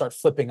light bulb will start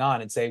flipping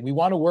on and say, we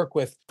want to work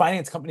with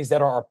finance companies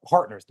that are our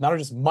partners, not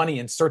just money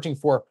and searching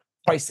for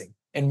pricing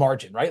and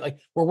margin, right? Like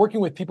we're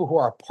working with people who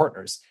are our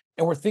partners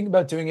and we're thinking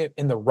about doing it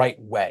in the right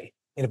way.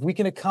 And if we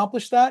can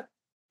accomplish that,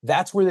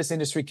 that's where this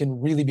industry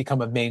can really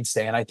become a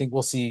mainstay. And I think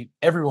we'll see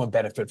everyone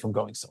benefit from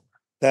going solar.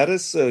 That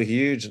is so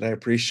huge. And I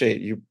appreciate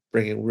you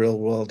bringing real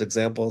world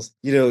examples,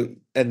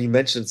 and you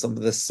mentioned some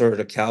of this sort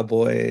of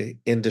cowboy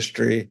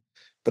industry,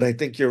 but I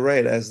think you're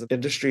right. As the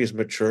industry is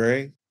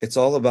maturing, it's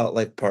all about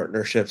like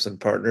partnerships and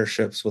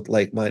partnerships with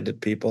like-minded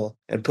people,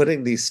 and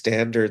putting these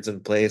standards in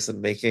place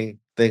and making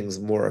things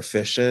more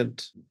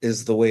efficient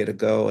is the way to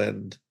go.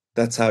 And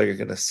that's how you're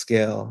going to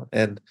scale.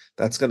 And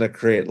that's going to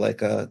create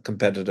like a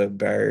competitive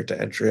barrier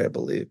to entry, I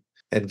believe,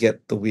 and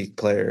get the weak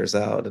players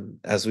out. And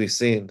as we've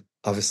seen,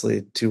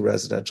 obviously, 2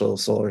 residential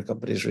solar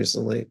companies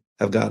recently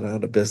have gone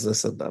out of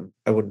business, and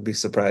I wouldn't be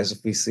surprised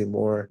if we see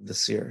more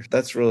this year.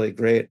 That's really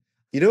great.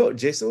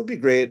 Jason, would be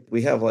great.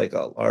 We have like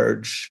a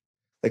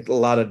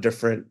lot of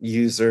different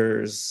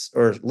users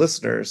or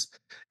listeners.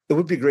 It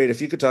would be great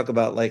if you could talk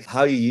about like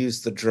how you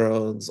use the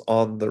drones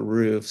on the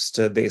roofs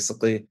to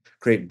basically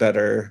create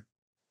better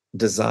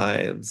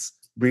designs.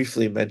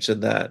 Briefly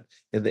mentioned that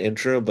in the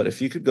intro, but if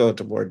you could go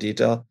into more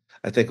detail,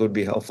 I think it would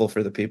be helpful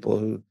for the people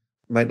who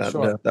might not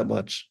know that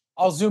much.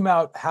 I'll zoom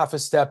out half a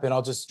step and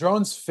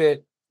drones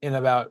fit in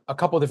about a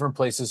couple different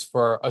places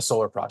for a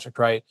solar project,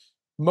 right?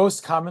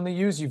 Most commonly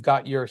used, you've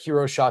got your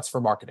hero shots for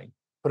marketing.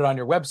 Put it on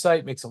your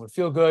website, make someone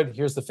feel good.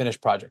 Here's the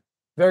finished project.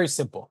 Very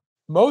simple.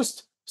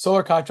 Most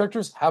solar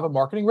contractors have a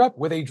marketing rep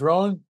with a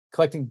drone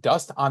collecting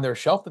dust on their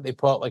shelf that they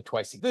pull out like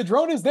twice a year. The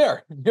drone is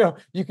there.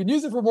 You can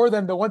use it for more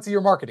than the once a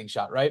year marketing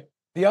shot, right?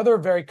 The other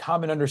very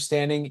common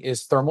understanding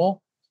is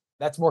thermal.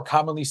 That's more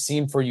commonly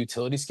seen for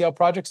utility scale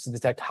projects to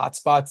detect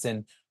hotspots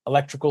and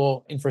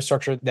electrical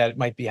infrastructure that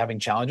might be having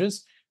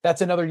challenges.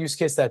 That's another use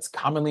case that's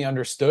commonly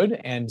understood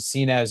and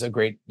seen as a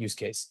great use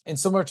case. And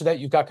similar to that,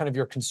 you've got kind of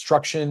your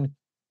construction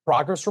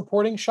progress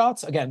reporting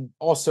shots. Again,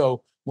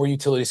 also more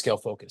utility scale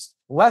focused.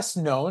 Less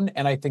known,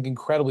 and I think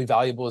incredibly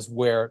valuable, is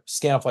where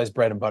Scanifly's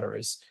bread and butter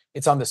is.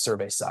 It's on the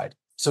survey side.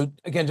 So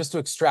again, just to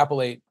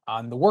extrapolate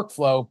on the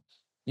workflow,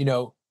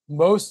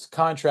 most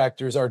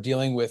contractors are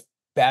dealing with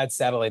bad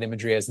satellite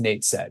imagery, as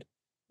Nate said.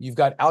 You've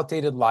got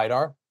outdated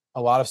LiDAR.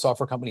 A lot of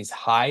software companies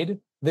hide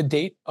the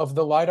date of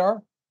the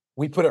LiDAR.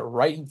 We put it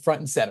right in front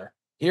and center.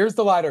 Here's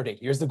the LiDAR date.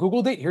 Here's the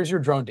Google date. Here's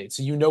your drone date.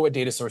 So you know what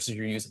data sources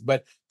you're using.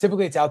 But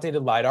typically it's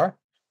outdated LiDAR.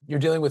 You're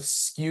dealing with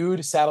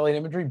skewed satellite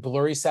imagery,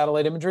 blurry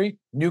satellite imagery,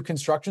 new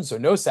construction, so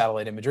no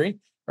satellite imagery,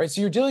 right?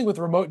 So you're dealing with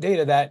remote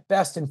data that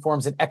best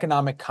informs an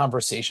economic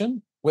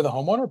conversation with a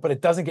homeowner, but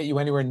it doesn't get you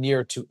anywhere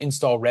near to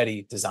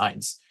install-ready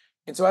designs.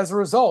 And so as a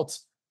result,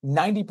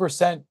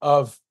 90%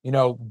 of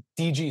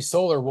DG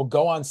solar will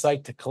go on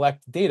site to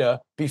collect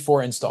data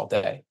before install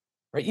day,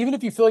 right? Even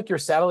if you feel like your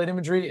satellite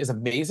imagery is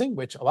amazing,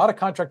 which a lot of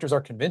contractors are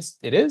convinced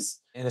it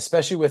is, and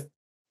especially with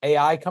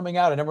AI coming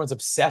out and everyone's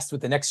obsessed with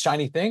the next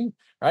shiny thing,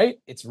 right?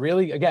 It's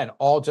really, again,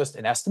 all just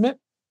an estimate,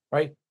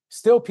 right?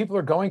 Still, people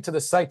are going to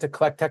the site to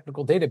collect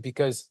technical data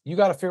because you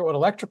got to figure out what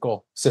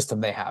electrical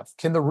system they have.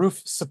 Can the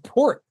roof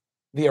support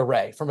the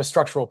array from a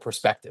structural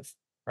perspective?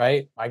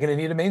 Right? Am I going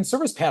to need a main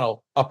service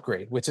panel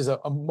upgrade, which is a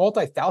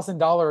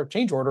multi-$1,000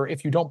 change order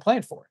if you don't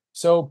plan for it?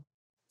 So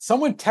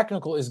someone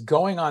technical is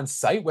going on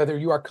site, whether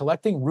you are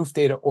collecting roof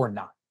data or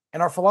not.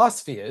 And our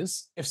philosophy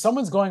is, if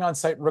someone's going on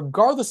site,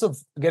 regardless of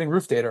getting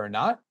roof data or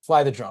not,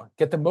 fly the drone,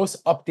 get the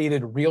most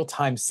updated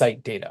real-time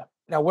site data.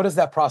 Now, what does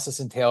that process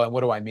entail? And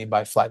what do I mean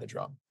by fly the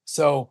drone?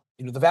 So,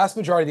 the vast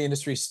majority of the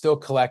industry still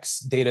collects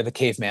data the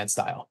caveman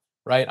style,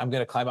 right? I'm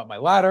going to climb up my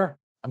ladder.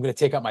 I'm going to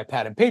take out my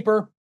pad and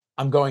paper.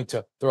 I'm going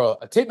to throw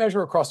a tape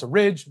measure across a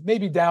ridge,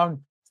 maybe down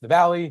to the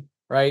valley,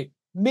 right?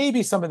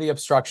 Maybe some of the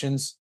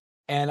obstructions,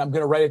 and I'm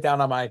going to write it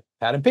down on my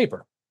pad and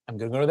paper. I'm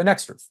going to go to the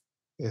next roof.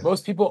 Yeah.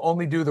 Most people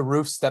only do the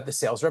roofs that the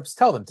sales reps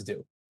tell them to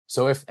do.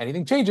 So if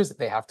anything changes,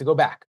 they have to go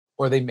back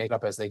or they make it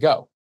up as they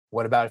go.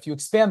 What about if you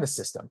expand the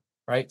system,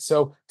 right?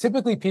 So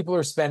typically people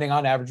are spending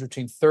on average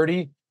between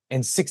 30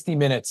 and 60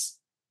 minutes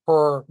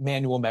per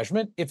manual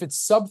measurement. If it's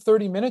sub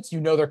 30 minutes, you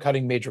know they're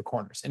cutting major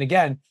corners. And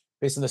again,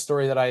 based on the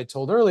story that I had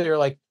told earlier,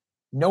 like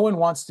no one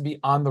wants to be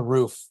on the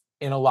roof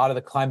in a lot of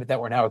the climate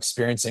that we're now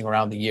experiencing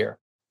around the year,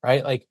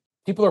 right? Like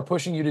people are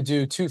pushing you to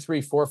do 2,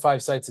 3, 4,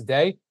 5 sites a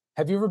day.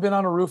 Have you ever been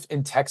on a roof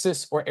in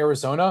Texas or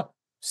Arizona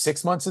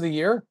 6 months of the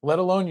year, let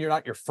alone you're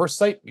not your first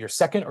site, your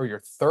second or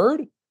your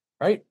third,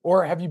 right?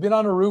 Or have you been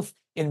on a roof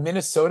in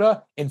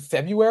Minnesota in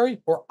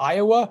February or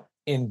Iowa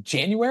in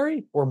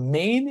January or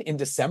Maine in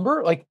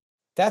December? Like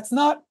that's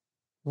not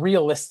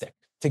realistic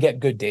to get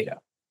good data.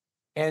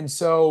 And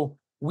so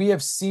we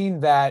have seen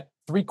that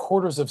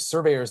 3/4 of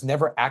surveyors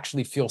never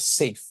actually feel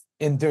safe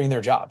in doing their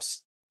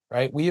jobs,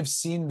 right? We have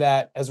seen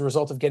that as a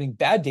result of getting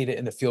bad data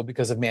in the field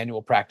because of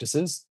manual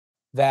practices,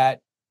 that,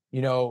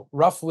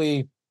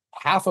 roughly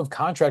half of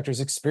contractors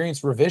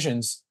experience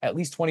revisions at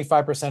least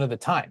 25% of the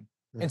time.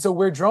 And so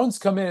where drones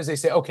come in is they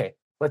say, okay,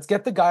 let's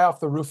get the guy off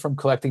the roof from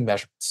collecting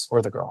measurements,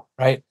 or the girl,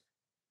 right?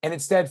 And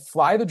instead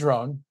fly the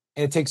drone,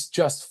 and it takes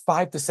just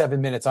 5 to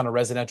 7 minutes on a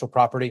residential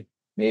property,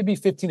 maybe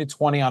 15 to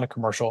 20 on a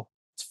commercial.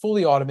 It's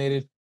fully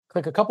automated.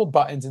 Click a couple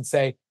buttons and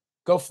say,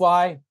 go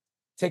fly,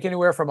 take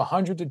anywhere from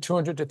 100 to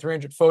 200 to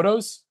 300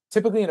 photos,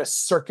 typically in a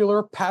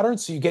circular pattern.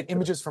 So you get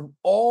images from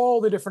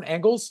all the different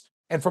angles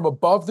and from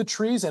above the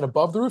trees and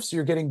above the roof. So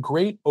you're getting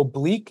great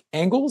oblique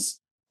angles,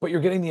 but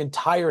you're getting the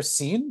entire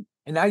scene.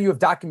 And now you have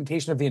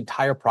documentation of the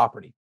entire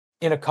property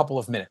in a couple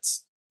of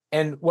minutes.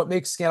 And what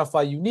makes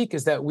Scanify unique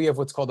is that we have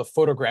what's called a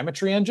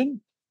photogrammetry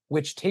engine,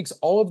 which takes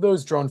all of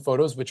those drone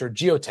photos, which are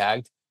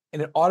geotagged,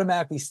 and it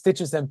automatically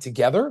stitches them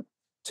together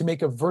to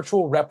make a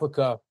virtual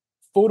replica,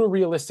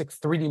 photorealistic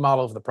 3D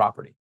model of the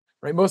property,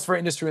 right? Most of our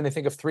industry, when they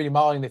think of 3D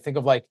modeling, they think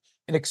of like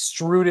an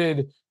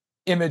extruded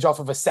image off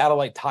of a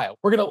satellite tile.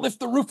 We're going to lift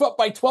the roof up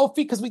by 12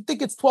 feet because we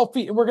think it's 12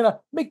 feet. And we're going to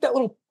make that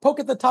little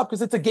poke at the top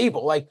because it's a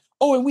gable. Like,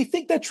 oh, and we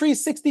think that tree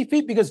is 60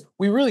 feet because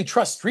we really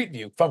trust Street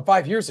View from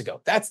 5 years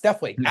ago. That's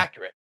definitely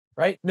accurate,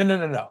 right?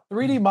 No.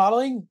 3D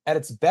modeling at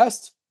its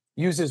best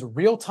uses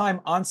real-time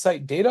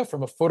on-site data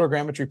from a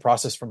photogrammetry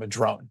process from a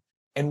drone.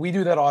 And we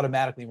do that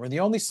automatically. We're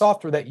the only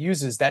software that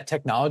uses that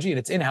technology, and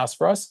it's in-house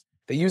for us,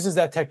 that uses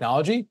that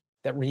technology,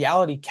 that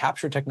reality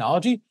capture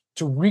technology,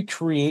 to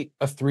recreate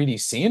a 3D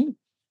scene,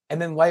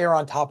 and then layer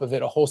on top of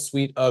it a whole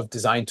suite of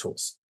design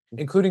tools,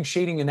 including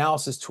shading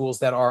analysis tools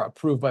that are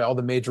approved by all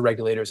the major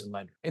regulators and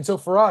lenders. And so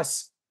for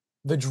us,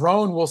 the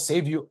drone will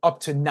save you up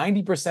to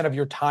 90% of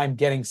your time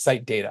getting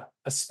site data,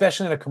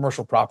 especially in a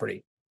commercial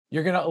property.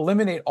 You're going to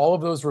eliminate all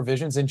of those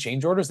revisions and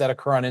change orders that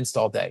occur on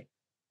install day.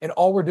 And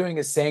all we're doing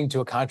is saying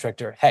to a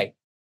contractor, hey,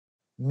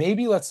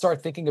 maybe let's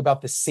start thinking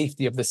about the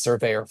safety of the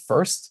surveyor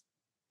first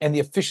and the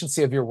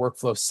efficiency of your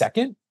workflow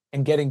second,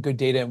 and getting good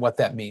data and what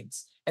that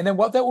means. And then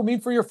what that will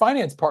mean for your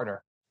finance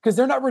partner, because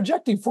they're not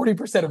rejecting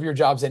 40% of your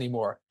jobs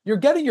anymore. You're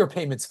getting your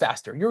payments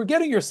faster. You're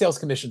getting your sales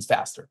commissions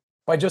faster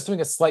by just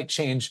doing a slight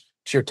change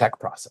to your tech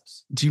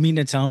process. Do you mean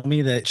to tell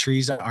me that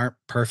trees aren't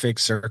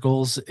perfect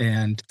circles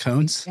and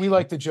cones? We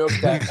like to joke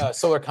that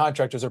solar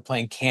contractors are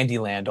playing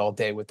Candyland all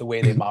day with the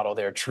way they model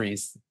their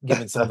trees,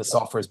 given some of the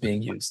software is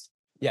being used.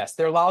 Yes,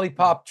 their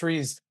lollipop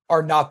trees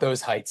are not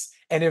those heights.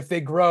 And if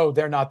they grow,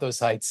 they're not those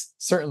heights.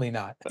 Certainly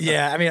not.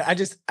 Yeah, I mean, I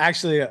just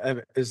actually,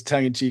 it was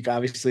tongue in cheek,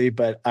 obviously,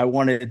 but I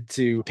wanted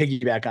to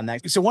piggyback on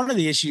that. So one of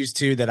the issues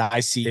too that I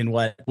see in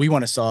what we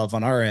want to solve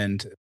on our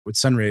end with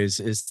Sunrays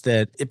is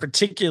that it,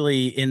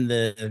 particularly in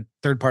the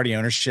third-party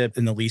ownership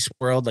in the lease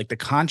world, like the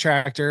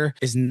contractor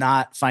is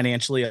not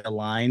financially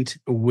aligned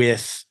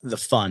with the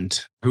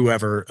fund,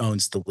 whoever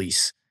owns the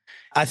lease.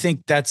 I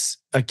think that's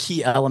a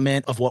key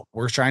element of what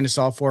we're trying to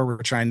solve for. We're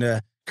trying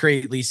to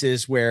create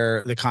leases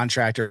where the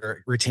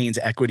contractor retains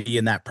equity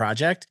in that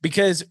project.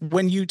 Because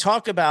when you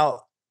talk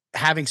about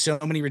having so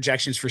many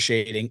rejections for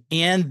shading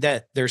and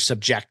that they're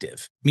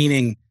subjective,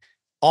 meaning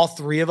all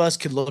three of us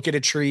could look at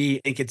a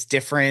tree, think it's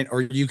different,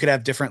 or you could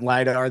have different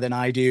LiDAR than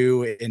I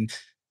do. And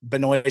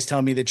Benoit is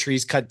telling me the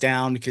tree's cut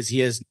down because he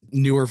has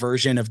newer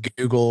version of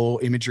Google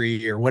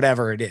imagery or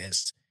whatever it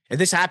is. And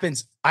this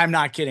happens, I'm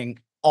not kidding,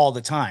 all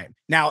the time.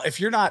 Now, if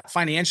you're not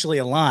financially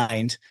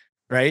aligned,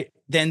 right,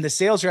 then the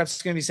sales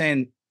rep's going to be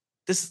saying,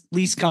 this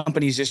lease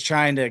company is just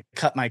trying to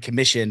cut my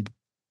commission.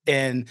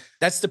 And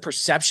that's the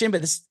perception,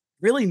 but it's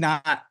really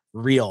not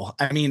real.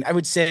 I mean, I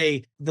would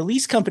say the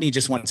lease company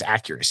just wants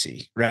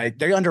accuracy, right?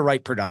 They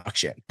underwrite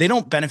production. They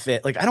don't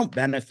benefit. Like I don't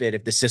benefit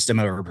if the system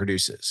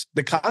overproduces.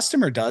 The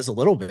customer does a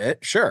little bit,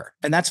 sure.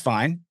 And that's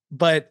fine,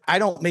 but I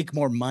don't make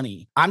more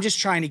money. I'm just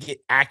trying to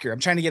get accurate. I'm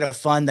trying to get a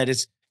fund that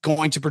is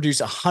going to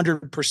produce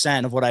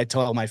 100% of what I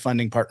tell my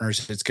funding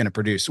partners it's going to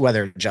produce,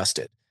 weather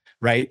adjusted,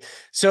 right?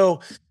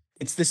 So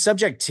it's the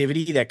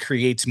subjectivity that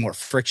creates more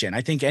friction.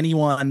 I think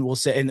anyone will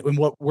say, and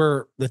what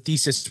the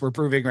thesis we're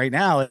proving right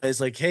now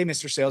is like, hey,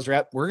 Mr. Sales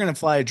Rep, we're going to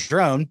fly a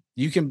drone.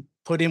 You can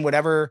put in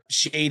whatever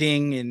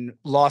shading and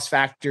loss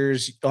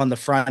factors on the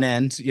front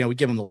end. You know, we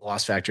give them the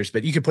loss factors,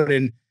 but you can put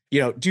in,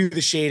 do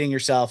the shading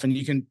yourself and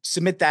you can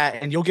submit that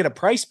and you'll get a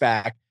price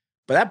back.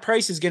 But that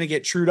price is going to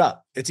get trued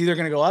up. It's either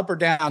going to go up or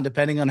down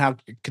depending on how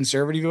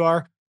conservative you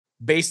are.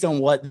 based on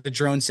what the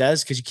drone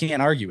says, because you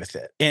can't argue with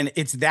it. And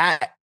it's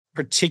that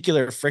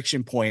particular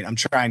friction point I'm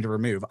trying to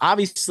remove.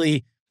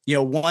 Obviously,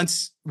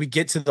 once we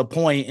get to the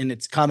point, and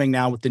it's coming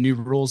now with the new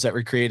rules that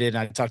we created, and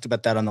I talked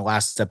about that on the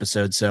last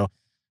episode. So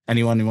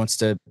anyone who wants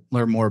to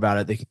learn more about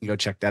it, they can go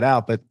check that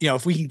out. But,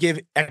 if we can give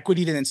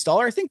equity to the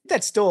installer, I think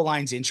that still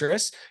aligns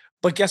interests.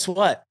 But guess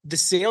what? The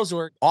sales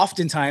are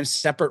oftentimes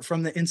separate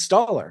from the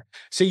installer.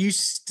 So you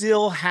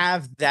still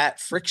have that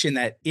friction,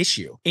 that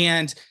issue.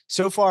 And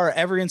so far,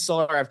 every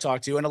installer I've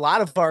talked to, and a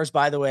lot of ours,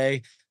 by the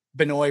way,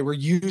 Benoit, we're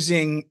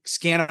using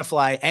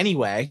Scanify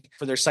anyway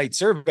for their site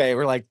survey.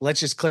 We're like, let's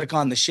just click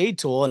on the shade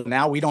tool. And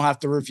now we don't have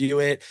to review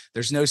it.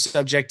 There's no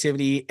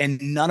subjectivity.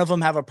 And none of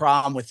them have a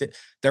problem with it,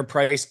 their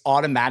price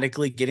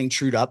automatically getting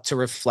trued up to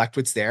reflect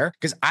what's there.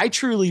 Because I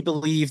truly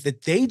believe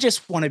that they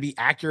just want to be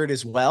accurate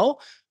as well.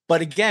 But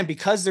again,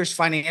 because there's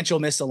financial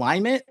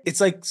misalignment, it's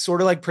like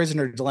sort of like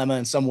prisoner dilemma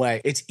in some way.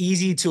 It's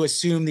easy to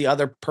assume the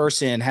other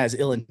person has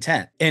ill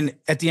intent. And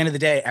at the end of the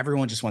day,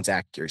 everyone just wants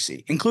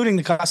accuracy, including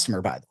the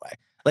customer, by the way.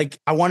 Like,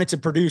 I wanted to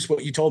produce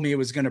what you told me it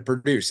was going to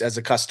produce as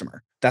a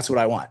customer. That's what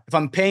I want. If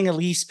I'm paying a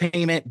lease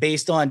payment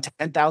based on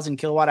 10,000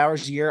 kilowatt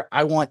hours a year,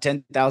 I want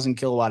 10,000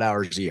 kilowatt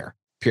hours a year,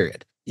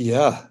 period.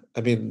 Yeah. I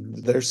mean,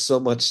 there's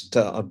so much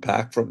to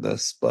unpack from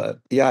this, but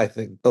yeah, I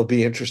think it'll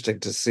be interesting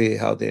to see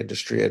how the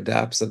industry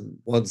adapts, and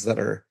ones that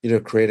are,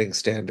 creating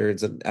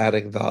standards and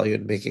adding value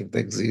and making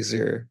things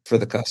easier for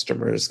the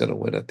customer is going to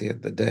win at the end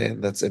of the day.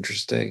 And that's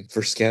interesting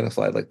for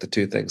Scanify, like the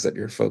two things that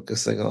you're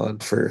focusing on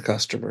for your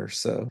customers.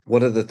 So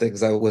one of the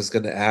things I was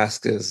going to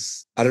ask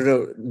is, I don't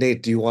know,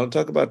 Nate, do you want to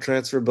talk about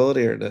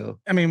transferability or no?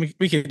 I mean,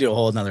 we could do a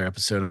whole another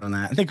episode on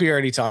that. I think we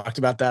already talked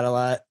about that a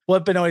lot.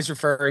 What Benoit's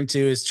referring to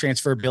is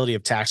transferability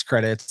of tax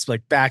credits.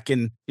 Like back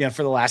in,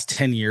 for the last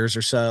 10 years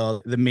or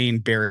so, the main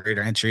barrier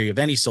to entry of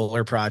any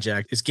solar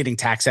project is getting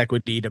tax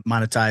equity to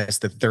monetize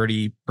the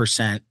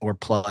 30% or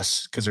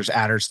plus, because there's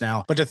adders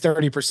now, but the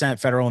 30%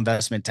 federal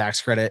investment tax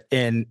credit.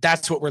 And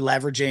that's what we're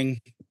leveraging,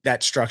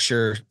 that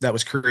structure that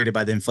was created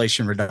by the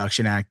Inflation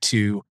Reduction Act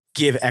to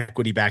give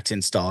equity back to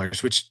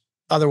installers, which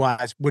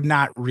otherwise would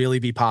not really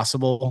be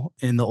possible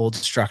in the old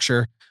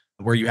structure,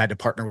 where you had to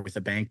partner with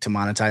a bank to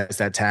monetize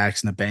that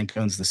tax, and the bank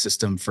owns the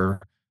system for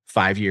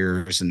 5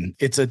 years. And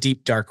it's a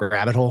deep, dark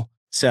rabbit hole.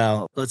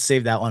 So let's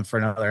save that one for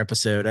another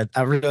episode.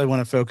 I really want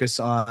to focus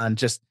on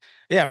just,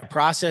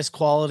 process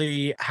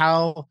quality,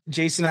 how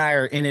Jason and I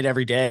are in it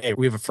every day.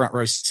 We have a front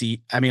row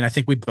seat. I mean, I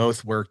think we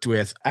both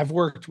I've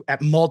worked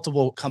at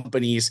multiple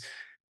companies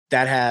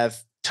that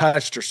have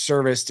touched or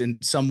serviced in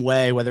some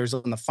way, whether it's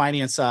on the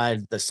finance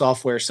side, the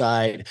software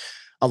side,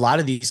 a lot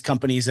of these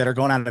companies that are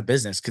going out of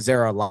business, because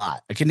there are a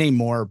lot. I can name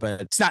more,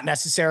 but it's not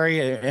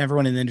necessary.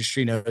 Everyone in the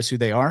industry knows who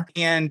they are.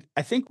 And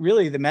I think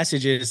really the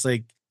message is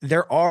like,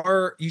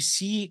 you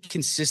see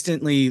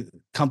consistently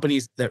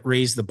companies that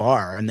raise the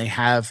bar, and they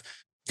have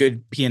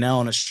good P&L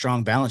and a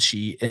strong balance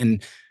sheet.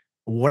 And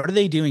what are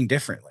they doing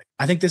differently?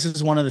 I think this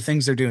is one of the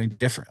things they're doing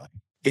differently.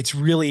 It's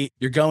really,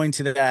 you're going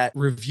to that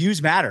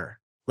reviews matter.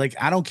 Like,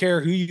 I don't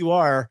care who you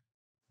are.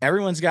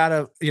 Everyone's got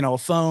a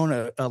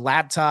phone, a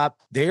laptop.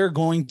 They're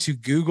going to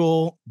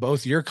Google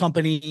both your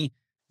company,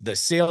 the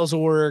sales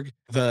org,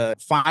 the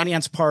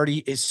finance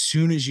party as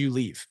soon as you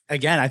leave.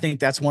 Again, I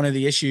think that's one of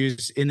the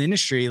issues in the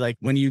industry. Like,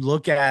 when you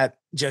look at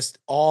just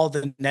all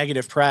the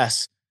negative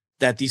press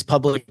that these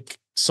public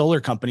solar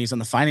companies on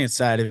the finance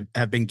side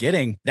have been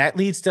getting, that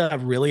leads to a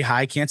really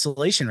high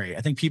cancellation rate.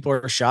 I think people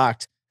are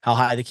shocked how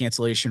high the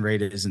cancellation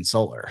rate is in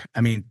solar.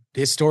 I mean,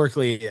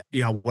 historically,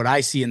 what I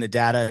see in the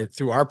data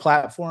through our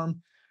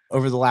platform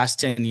over the last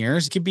 10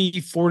 years, it could be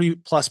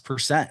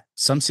 40+%.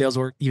 Some sales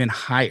were even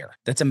higher.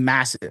 That's a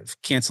massive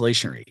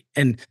cancellation rate.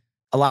 And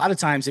a lot of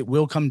times it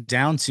will come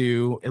down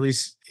to, at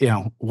least,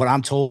 what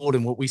I'm told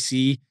and what we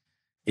see,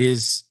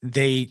 is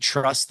they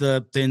trust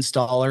the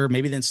installer.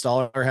 Maybe the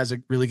installer has a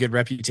really good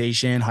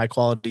reputation, high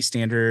quality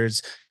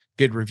standards,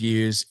 good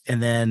reviews.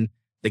 And then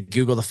they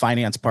Google the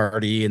finance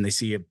party and they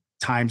see a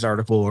Times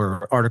article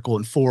or article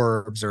in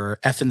Forbes or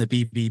F in the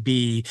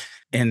BBB.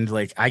 And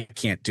like, I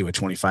can't do a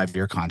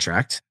 25-year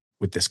contract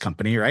with this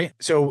company, right?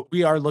 So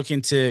we are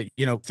looking to,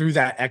 through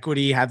that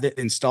equity, have the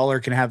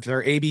installer can have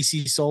their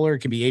ABC Solar, it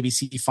can be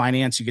ABC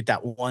Finance. You get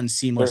that one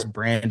seamless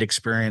brand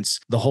experience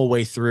the whole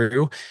way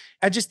through.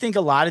 I just think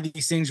a lot of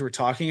these things we're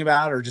talking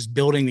about are just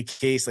building the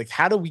case. Like,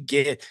 how do we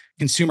get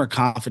consumer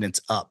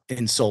confidence up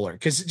in solar?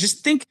 Because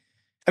just think,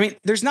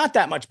 there's not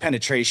that much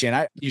penetration.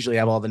 I usually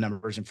have all the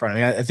numbers in front of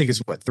me. I think it's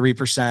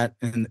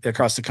 3%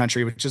 across the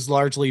country, which is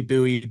largely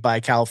buoyed by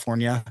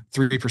California.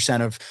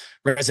 3% of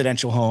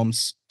residential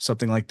homes,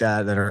 something like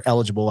that are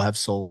eligible to have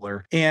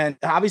solar. And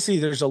obviously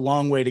there's a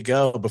long way to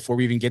go before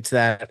we even get to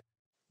that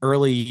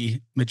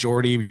early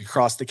majority. We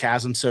cross the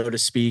chasm, so to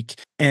speak.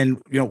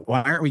 And,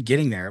 why aren't we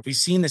getting there? We've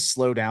seen this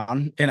slow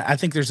down. And I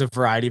think there's a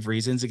variety of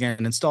reasons. Again,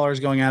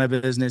 installers going out of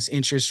business,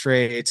 interest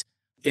rates,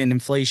 in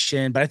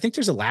inflation, but I think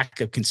there's a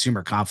lack of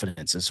consumer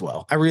confidence as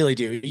well. I really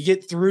do. You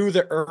get through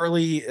the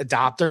early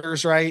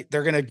adopters, right?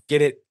 They're going to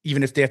get it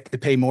even if they have to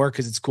pay more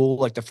because it's cool,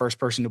 like the first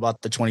person who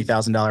bought the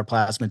 $20,000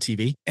 plasma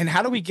TV. And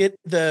how do we get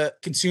the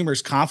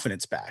consumer's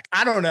confidence back?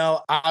 I don't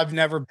know. I've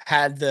never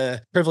had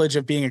the privilege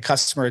of being a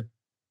customer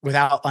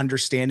without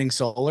understanding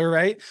solar,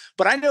 right?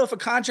 But I know if a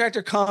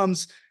contractor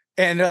comes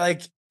and they're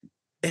like,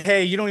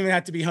 hey, you don't even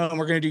have to be home.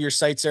 We're going to do your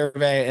site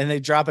survey. And they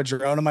drop a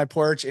drone on my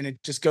porch and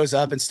it just goes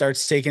up and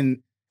starts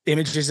taking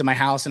images of my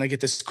house. And I get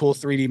this cool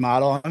 3D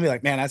model. I'll be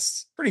like, man,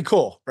 that's pretty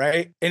cool.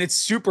 Right. And it's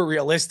super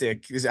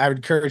realistic. I would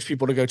encourage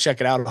people to go check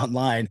it out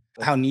online,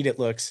 how neat it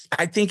looks.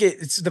 I think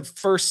it's the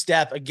first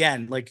step.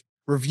 Again, like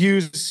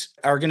reviews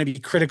are going to be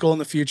critical in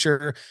the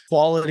future,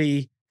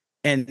 quality.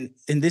 And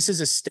this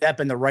is a step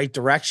in the right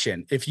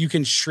direction. If you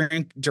can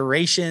shrink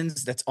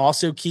durations, that's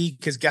also key.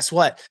 Because guess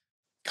what?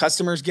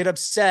 Customers get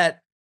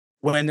upset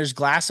when there's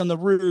glass on the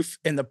roof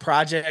and the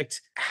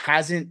project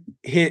hasn't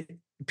hit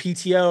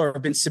PTO or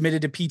been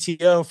submitted to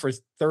PTO for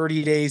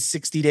 30 days,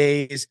 60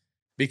 days,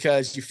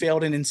 because you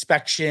failed an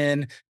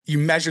inspection, you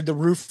measured the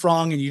roof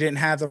wrong and you didn't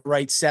have the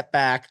right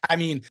setback. I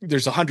mean,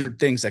 there's 100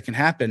 things that can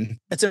happen.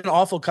 It's an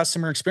awful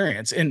customer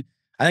experience. And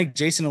I think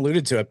Jason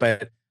alluded to it,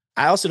 but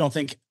I also don't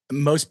think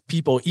most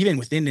people, even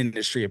within the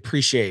industry,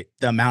 appreciate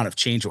the amount of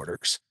change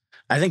orders.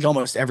 I think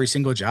almost every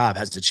single job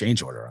has a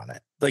change order on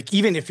it. Like,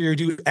 even if you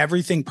do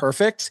everything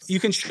perfect, you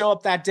can show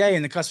up that day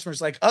and the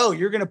customer's like, oh,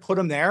 you're going to put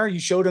them there.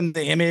 You showed them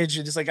the image.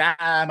 And it's like,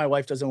 my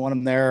wife doesn't want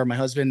them there. My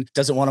husband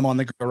doesn't want them on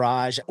the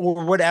garage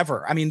or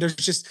whatever. I mean, there's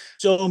just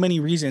so many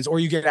reasons. Or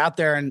you get out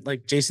there and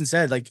like Jason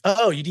said, like,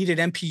 oh, you need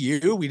an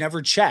MPU. We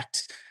never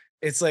checked.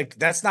 It's like,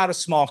 that's not a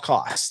small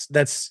cost.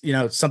 That's,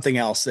 something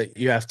else that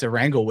you have to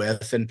wrangle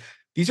with. And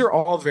these are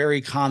all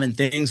very common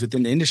things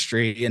within the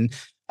industry. And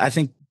I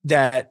think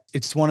that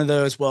it's one of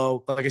those,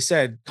 well, like I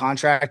said,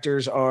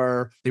 contractors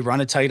they run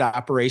a tight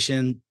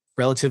operation,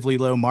 relatively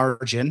low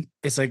margin.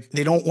 It's like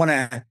they don't want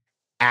to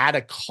add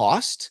a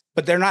cost,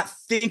 but they're not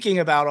thinking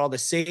about all the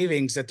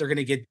savings that they're going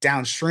to get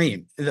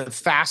downstream. The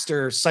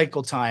faster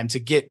cycle time to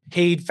get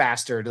paid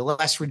faster, the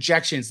less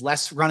rejections,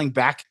 less running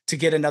back to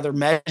get another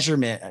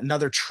measurement,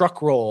 another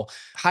truck roll,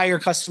 higher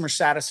customer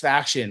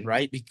satisfaction,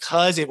 right?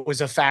 Because it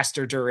was a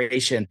faster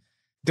duration.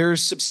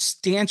 There's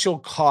substantial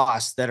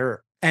costs that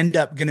end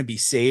up going to be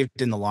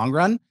saved in the long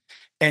run.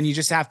 And you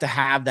just have to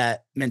have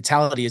that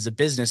mentality as a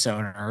business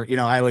owner.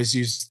 I always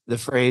use the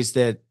phrase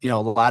that, a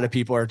lot of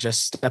people are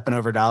just stepping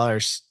over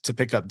dollars to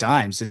pick up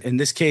dimes. In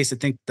this case, I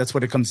think that's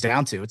what it comes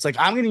down to. It's like,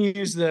 I'm going to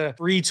use the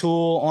free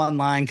tool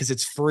online because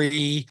it's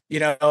free,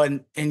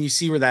 and you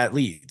see where that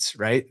leads,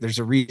 right? There's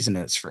a reason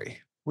it's free.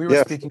 We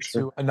were speaking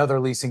to another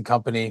leasing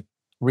company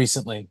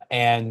recently,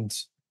 and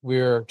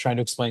we were trying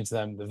to explain to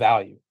them the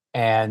value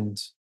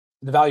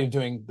of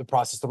doing the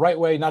process the right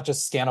way, not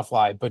just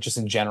Scanify, but just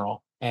in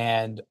general.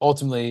 And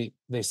ultimately,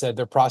 they said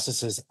their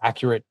process is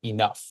accurate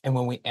enough. And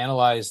when we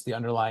analyzed the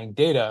underlying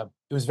data,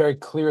 it was very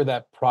clear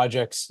that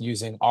projects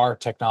using our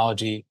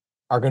technology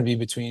are going to be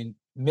between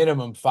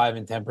minimum 5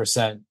 and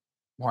 10%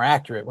 more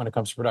accurate when it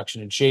comes to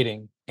production and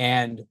shading.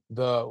 And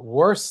the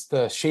worse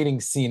the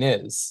shading scene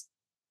is,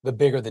 the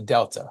bigger the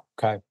delta.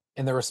 Okay.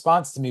 And the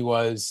response to me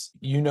was,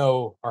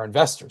 our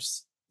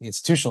investors, the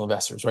institutional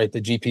investors, right?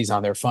 The GPs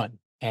on their fund.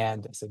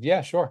 And I said,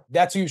 yeah, sure.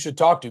 That's who you should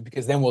talk to,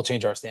 because then we'll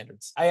change our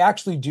standards. I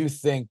actually do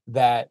think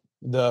that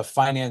the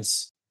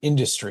finance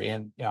industry,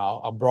 and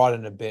I'll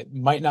broaden a bit,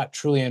 might not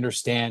truly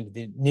understand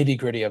the nitty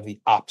gritty of the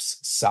ops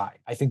side.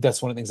 I think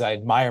that's one of the things I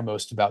admire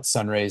most about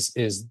Sunrays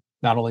is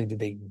not only do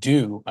they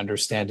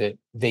understand it,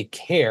 they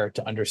care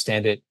to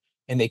understand it,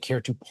 and they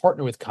care to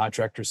partner with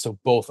contractors so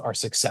both are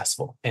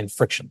successful and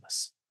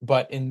frictionless.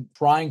 But in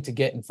trying to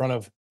get in front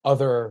of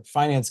other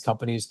finance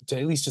companies to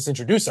at least just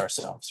introduce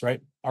ourselves,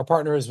 right? Our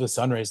partner is with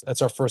Sunrays.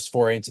 That's our first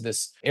foray into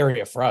this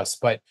area for us.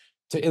 But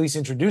to at least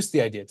introduce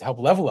the idea, to help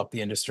level up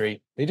the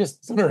industry, they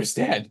just don't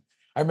understand.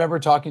 I remember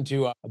talking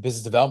to a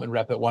business development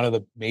rep at one of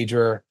the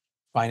major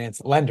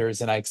finance lenders,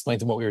 and I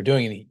explained to him what we were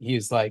doing. And he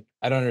was like,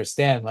 I don't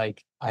understand.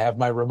 Like, I have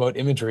my remote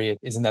imagery.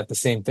 Isn't that the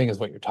same thing as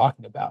what you're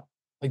talking about?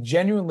 Like,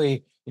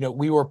 genuinely,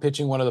 we were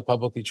pitching one of the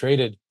publicly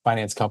traded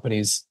finance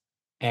companies,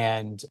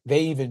 and they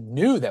even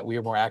knew that we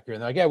were more accurate.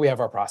 And they're like, yeah, we have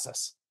our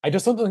process. I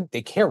just don't think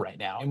they care right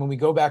now. And when we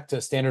go back to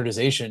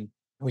standardization,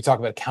 and we talk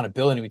about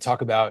accountability, we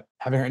talk about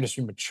having our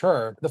industry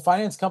mature, the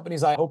finance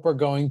companies, I hope, are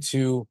going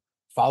to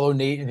follow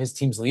Nate and his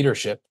team's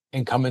leadership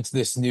and come into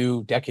this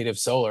new decade of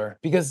solar,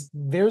 because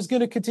there's going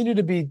to continue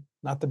to be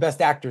not the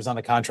best actors on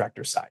the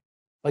contractor side.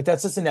 Like,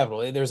 that's just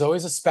inevitable. There's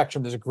always a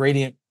spectrum. There's a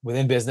gradient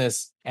within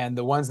business, and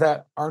the ones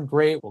that aren't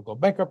great will go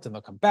bankrupt and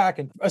they'll come back.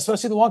 And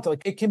especially the ones,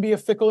 like, it can be a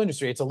fickle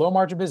industry. It's a low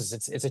margin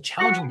business. It's a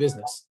challenging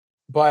business,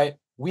 but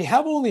we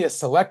have only a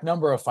select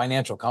number of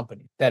financial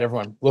companies that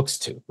everyone looks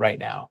to right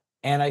now.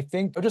 And I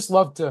think I just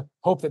love to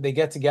hope that they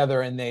get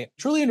together and they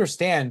truly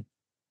understand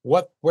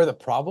where the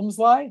problems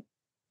lie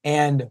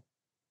and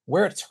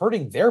where it's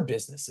hurting their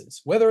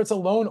businesses, whether it's a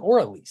loan or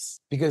a lease,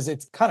 because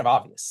it's kind of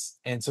obvious.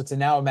 And so it's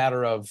now a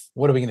matter of,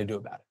 what are we going to do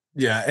about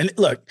it? Yeah. And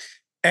look,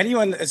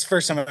 Anyone, it's the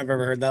first time I've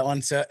ever heard that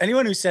one. So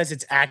anyone who says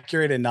it's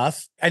accurate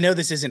enough, I know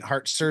this isn't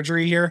heart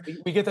surgery here.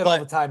 We get that all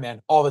the time,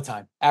 man. All the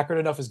time. Accurate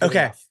enough is good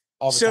enough.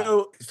 All the time.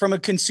 So from a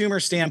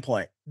consumer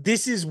standpoint,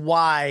 this is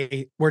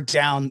why we're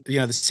down,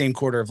 the same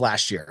quarter of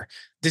last year.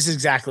 This is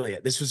exactly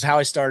it. This was how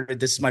I started.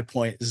 This is my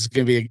point. This is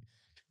going to be,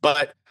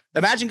 but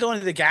imagine going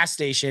to the gas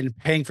station,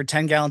 paying for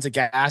 10 gallons of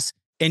gas,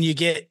 and you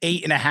get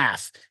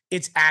 8.5.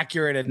 It's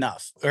accurate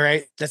enough. All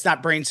right. That's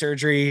not brain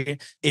surgery.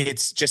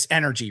 It's just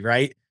energy,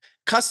 right?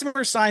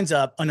 Customer signs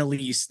up on a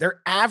lease.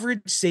 Their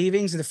average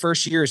savings in the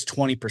first year is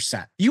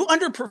 20%. You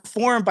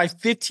underperform by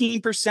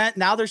 15%.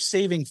 Now they're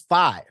saving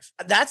 5%.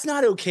 That's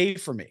not okay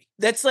for me.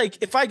 That's like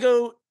if I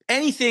go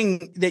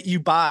anything that you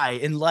buy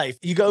in life,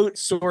 you go to the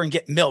store and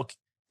get milk,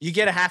 you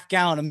get a half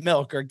gallon of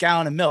milk or a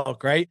gallon of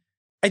milk, right?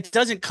 It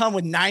doesn't come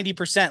with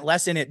 90%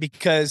 less in it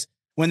because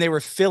when they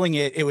were filling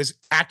it, it was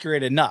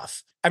accurate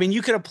enough. I mean,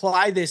 you could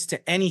apply this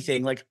to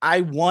anything. Like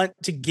I want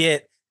to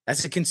get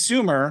as a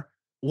consumer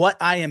what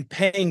I am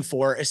paying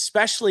for,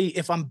 especially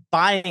if I'm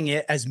buying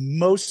it, as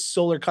most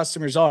solar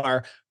customers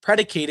are,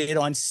 predicated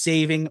on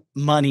saving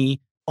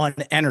money on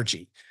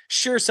energy.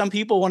 Sure, some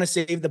people want to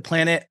save the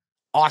planet.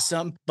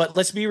 Awesome. But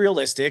let's be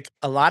realistic.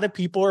 A lot of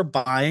people are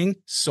buying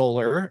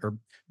solar or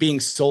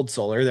being sold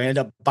solar. They end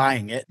up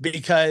buying it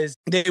because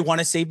they want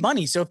to save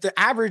money. So if the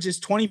average is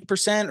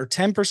 20% or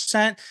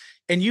 10%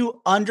 and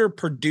you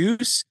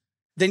underproduce,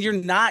 then you're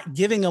not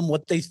giving them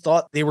what they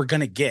thought they were going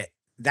to get.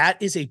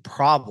 That is a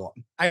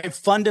problem. I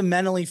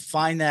fundamentally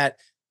find that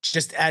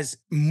just as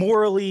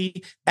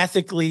morally,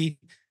 ethically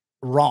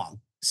wrong.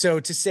 So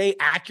to say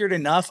accurate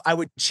enough, I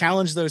would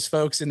challenge those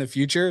folks in the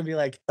future and be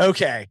like,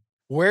 okay,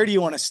 where do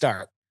you want to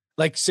start?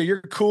 Like, so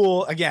you're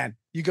cool. Again,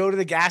 you go to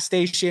the gas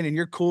station and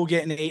you're cool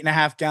getting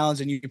 8.5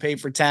 gallons and you pay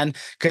for 10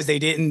 because they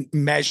didn't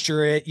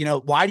measure it.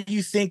 Why do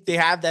you think they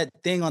have that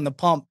thing on the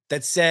pump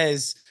that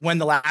says when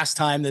the last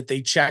time that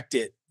they checked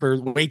it for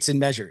weights and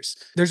measures?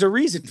 There's a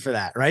reason for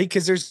that, right?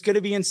 Because there's going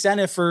to be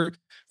incentive for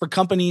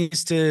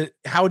companies to,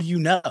 how do you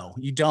know?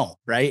 You don't,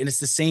 right? And it's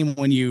the same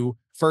when you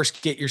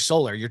first get your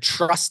solar. You're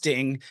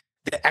trusting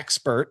the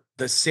expert,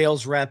 the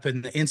sales rep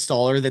and the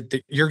installer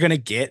that you're going to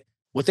get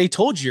what they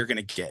told you you're going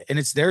to get. And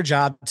it's their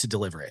job to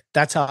deliver it.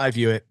 That's how I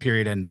view it,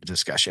 period, end of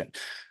discussion.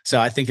 So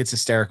I think it's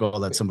hysterical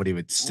that somebody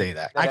would say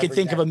that. I could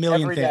think of a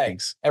million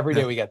things. Every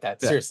day we get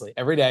that. Seriously,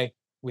 every day.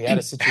 We had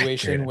a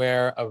situation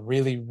where a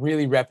really,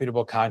 really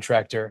reputable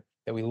contractor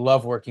that we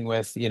love working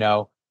with,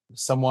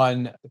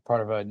 someone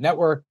part of a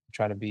network,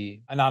 trying to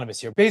be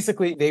anonymous here.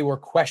 Basically, they were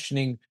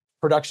questioning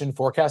production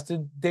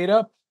forecasted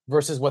data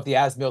versus what the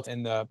as-built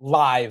and the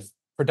live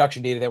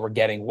production data that we're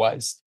getting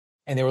was.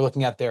 And they were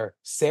looking at their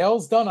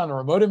sales done on a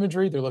remote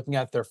imagery. They're looking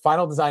at their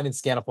final design in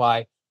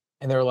Scanify.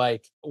 And they're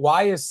like,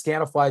 why is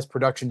Scanify's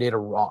production data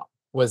wrong?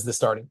 Was the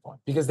starting point,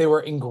 because they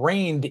were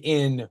ingrained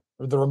in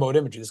the remote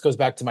imagery. This goes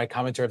back to my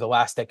commentary of the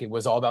last decade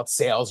was all about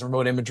sales,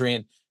 remote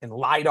imagery, and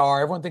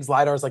LiDAR. Everyone thinks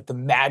LiDAR is like the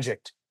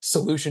magic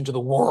solution to the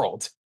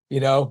world,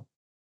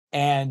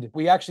 And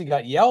we actually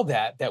got yelled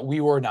at that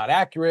we were not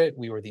accurate.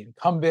 We were the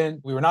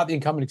incumbent. We were not the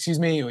incumbent, excuse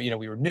me.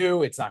 We were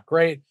new. It's not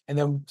great. And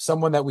then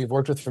someone that we've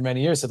worked with for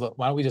many years said, look,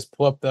 why don't we just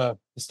pull up the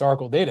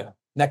historical data?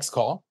 Next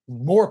call,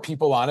 more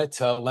people on it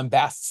to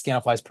lambast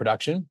Scanify's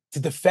production, to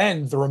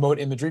defend the remote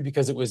imagery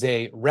because it was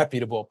a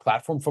reputable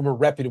platform from a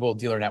reputable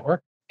dealer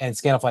network. And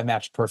Scanify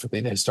matched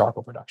perfectly the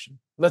historical production.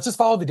 Let's just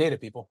follow the data,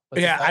 people.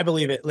 I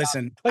believe it.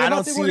 Listen, I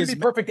don't see we're going to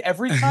be perfect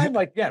every time.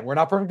 Again, we're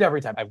not perfect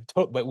every time.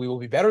 But we will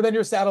be better than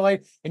your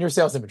satellite and your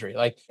sales imagery.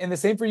 And the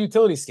same for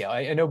utility scale.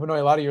 I know,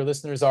 Benoit, a lot of your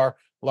listeners are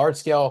large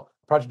scale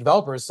project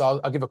developers. So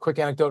I'll give a quick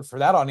anecdote for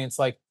that audience.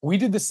 We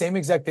did the same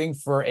exact thing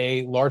for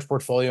a large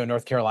portfolio in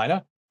North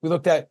Carolina. We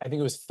looked at, I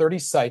think it was 30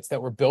 sites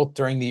that were built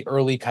during the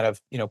early kind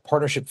of,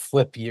 partnership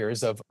flip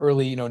years of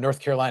early, North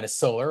Carolina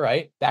solar,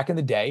 right? Back in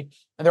the day.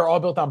 And they're all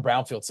built on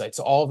brownfield sites.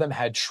 So all of them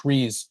had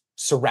trees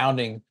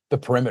surrounding the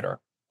perimeter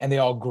and they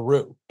all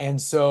grew. And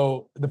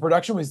so the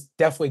production was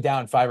definitely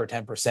down 5 or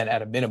 10%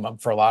 at a minimum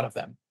for a lot of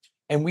them.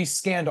 And we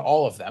scanned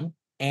all of them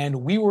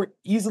and we were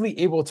easily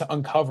able to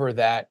uncover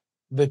that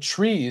the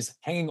trees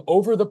hanging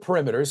over the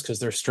perimeters, because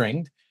they're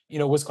stringed,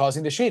 was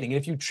causing the shading.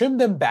 And if you trim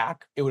them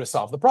back, it would have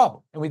solved the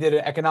problem. And we did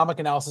an economic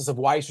analysis of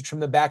why you should trim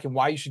them back and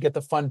why you should get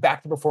the fund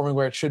back to performing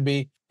where it should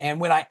be. And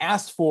when I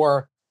asked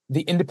for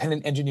the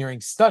independent engineering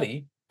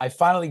study, I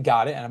finally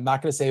got it. And I'm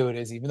not going to say who it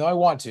is, even though I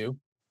want to.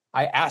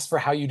 I asked for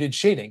how you did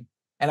shading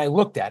and I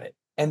looked at it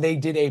and they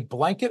did a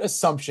blanket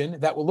assumption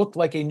that looked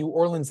like a New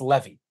Orleans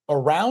levee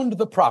around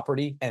the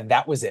property. And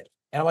that was it.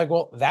 And I'm like,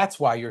 well, that's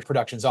why your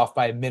production's off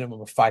by a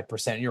minimum of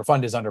 5% and your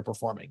fund is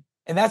underperforming.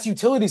 And that's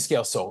utility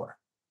scale solar.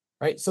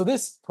 Right. So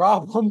this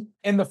problem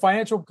in the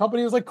financial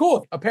company was like,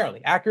 cool,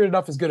 apparently accurate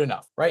enough is good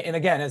enough. Right. And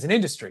again, as an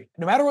industry,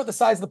 no matter what the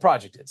size of the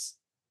project is,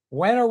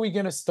 when are we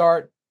going to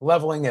start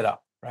leveling it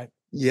up? Right.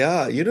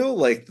 Yeah.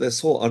 This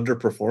whole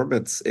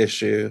underperformance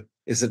issue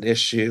is an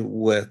issue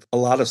with a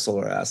lot of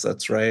solar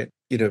assets, right?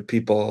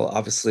 People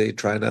obviously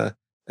trying to,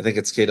 I think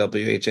it's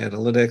KWH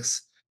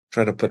Analytics,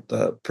 trying to put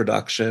the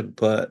production,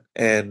 but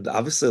and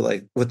obviously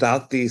like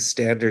without these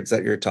standards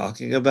that you're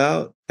talking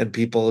about and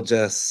people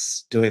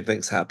just doing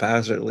things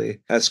haphazardly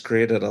has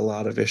created a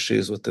lot of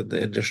issues within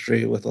the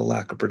industry with a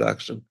lack of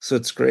production. So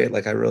it's great.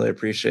 Like I really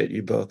appreciate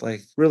you both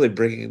like really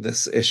bringing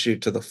this issue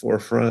to the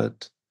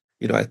forefront.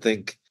 I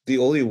think the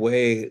only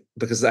way,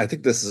 because I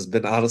think this has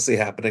been honestly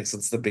happening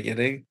since the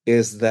beginning,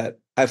 is that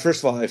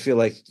first of all, I feel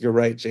like you're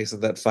right,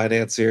 Jason, that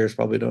financiers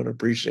probably don't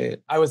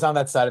appreciate. I was on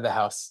that side of the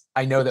house.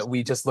 I know that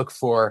we just look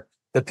for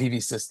the PV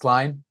syst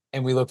line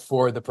and we look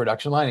for the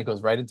production line. It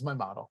goes right into my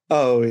model.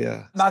 Oh,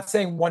 yeah. I'm not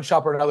saying one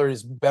shop or another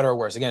is better or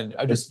worse. Again,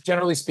 I'm just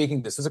generally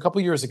speaking, this was a couple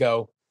of years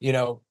ago.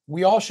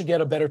 We all should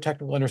get a better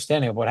technical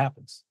understanding of what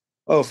happens.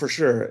 Oh, for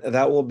sure. And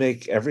that will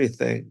make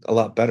everything a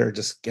lot better.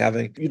 Just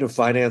having,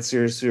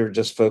 financiers who are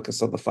just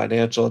focused on the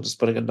financial and just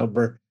putting a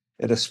number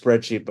in a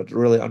spreadsheet, but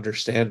really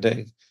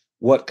understanding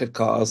what could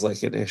cause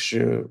like an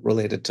issue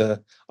related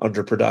to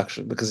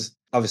underproduction, because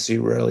obviously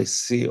you rarely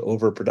see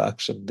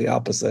overproduction, the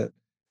opposite.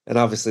 And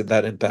obviously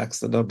that impacts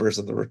the numbers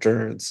and the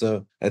returns.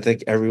 So I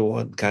think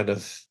everyone kind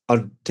of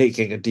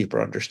taking a deeper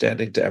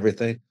understanding to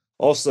everything.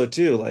 Also,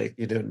 too, like,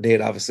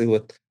 Nate, obviously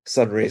with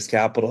Sunrays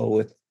Capital,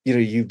 with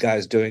you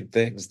guys doing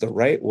things the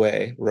right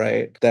way,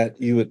 right?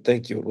 That you would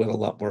think you would win a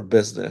lot more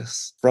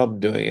business from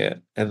doing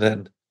it. And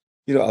then,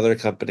 other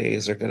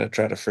companies are going to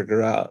try to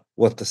figure out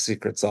what the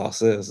secret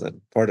sauce is.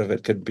 And part of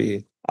it could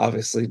be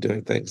obviously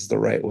doing things the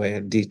right way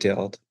and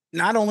detailed.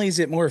 Not only is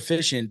it more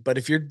efficient, but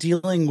if you're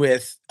dealing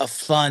with a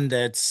fund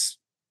that's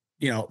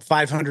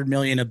 500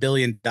 million, $1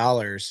 billion,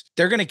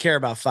 they're going to care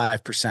about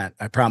 5%.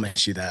 I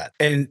promise you that.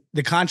 And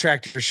the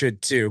contractor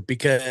should too,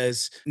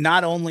 because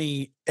not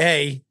only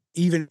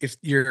even if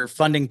your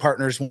funding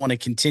partners want to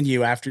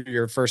continue after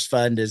your first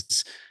fund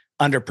is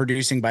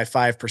underproducing by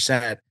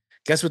 5%,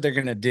 guess what they're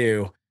going to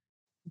do?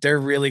 They're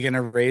really going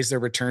to raise their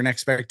return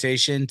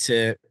expectation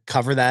to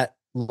cover that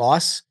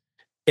loss.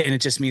 And it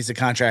just means the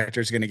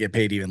contractor is going to get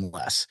paid even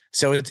less.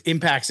 So it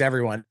impacts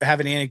everyone. I have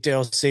an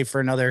anecdote, save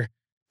for another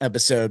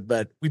episode,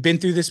 but we've been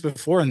through this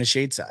before on the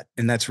shade side.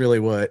 And that's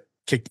really what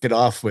kicked it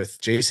off with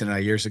Jason and I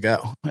years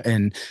ago.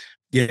 And,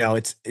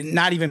 it's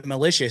not even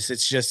malicious.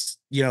 It's just,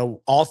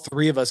 all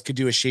three of us could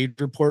do a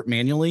shade report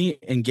manually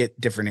and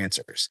get different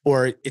answers.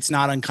 Or it's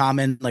not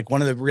uncommon. Like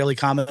one of the really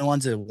common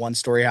ones is a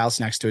 1-story house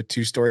next to a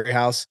 2-story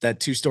house.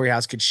 That 2-story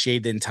house could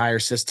shade the entire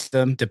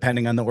system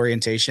depending on the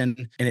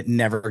orientation, and it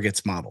never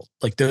gets modeled.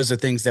 Like those are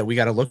things that we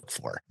got to look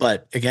for.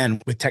 But again,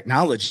 with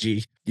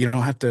technology, you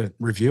don't have to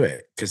review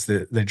it because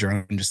the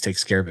drone just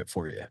takes care of it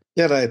for you.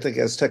 Yeah, and I think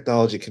as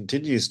technology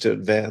continues to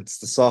advance,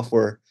 the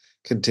software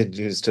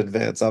continues to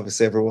advance.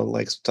 Obviously, everyone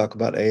likes to talk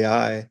about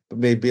AI, but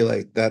maybe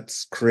like that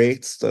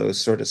creates those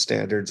sort of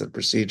standards and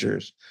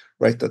procedures,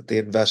 right? That the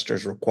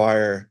investors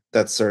require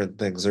that certain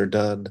things are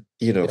done,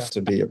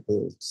 to be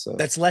approved. So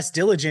that's less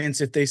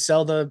diligence if they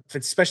sell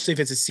especially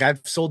if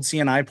I've sold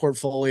CNI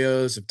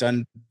portfolios, I've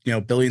done,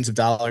 billions of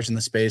dollars in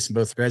the space in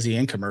both resi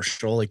and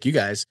commercial, like you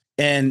guys.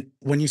 And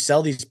when you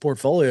sell these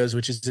portfolios,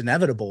 which is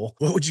inevitable,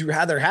 what would you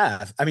rather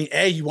have? I mean,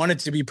 you want it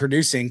to be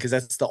producing because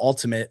that's the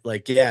ultimate,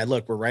 like, yeah,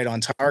 look, we're right on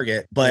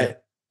target.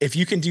 But if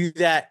you can do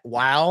that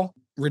while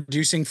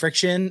reducing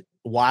friction,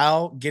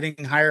 while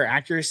getting higher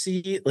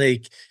accuracy,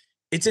 like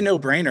it's a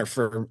no-brainer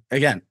from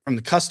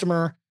the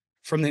customer,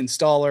 from the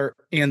installer,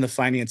 and the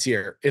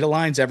financier. It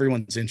aligns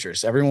everyone's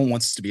interests. Everyone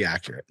wants to be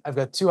accurate. I've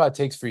got 2 hot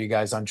takes for you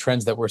guys on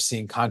trends that we're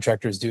seeing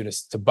contractors do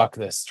to buck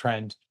this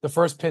trend. The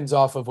first pins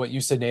off of what you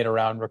said, Nate,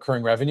 around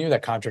recurring revenue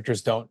that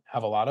contractors don't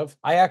have a lot of.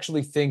 I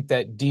actually think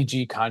that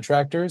DG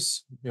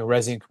contractors,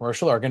 resi and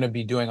commercial, are going to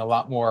be doing a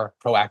lot more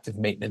proactive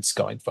maintenance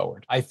going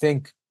forward. I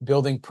think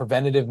building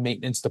preventative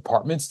maintenance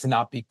departments to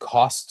not be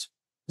cost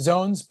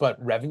zones, but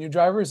revenue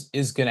drivers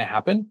is going to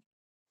happen.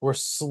 We're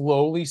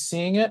slowly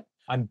seeing it.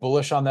 I'm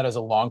bullish on that as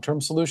a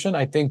long-term solution.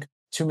 I think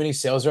too many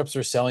sales reps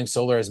are selling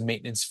solar as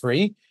maintenance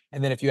free.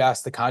 And then if you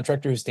ask the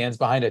contractor who stands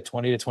behind a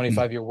 20 to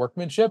 25 year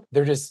workmanship,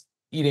 they're just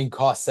eating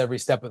costs every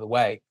step of the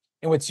way.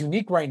 And what's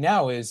unique right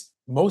now is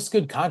most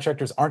good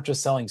contractors aren't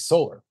just selling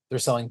solar. They're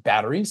selling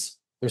batteries.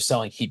 They're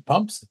selling heat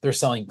pumps. They're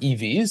selling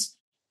EVs.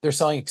 They're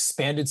selling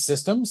expanded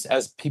systems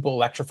as people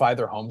electrify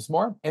their homes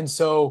more. And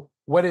so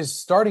what is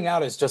starting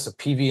out as just a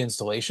PV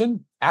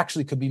installation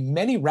actually could be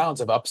many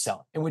rounds of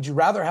upselling. And would you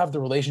rather have the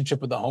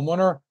relationship with the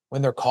homeowner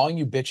when they're calling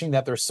you bitching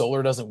that their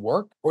solar doesn't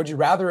work? Or would you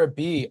rather it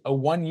be a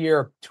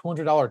 1-year,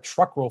 $200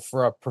 truck roll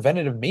for a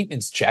preventative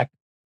maintenance check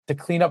to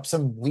clean up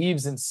some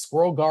leaves and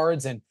squirrel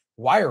guards and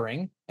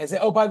wiring and say,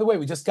 oh, by the way,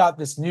 we just got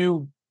this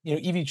new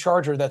EV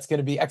charger that's going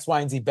to be X,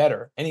 Y, and Z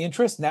better. Any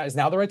interest? Now is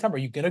now the right time? Are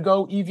you going to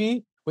go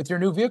EV with your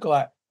new vehicle?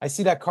 I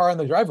see that car on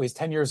the driveway is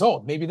 10 years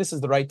old. Maybe this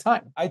is the right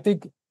time. I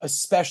think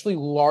especially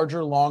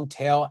larger, long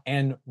tail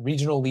and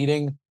regional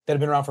leading that have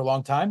been around for a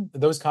long time,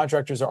 those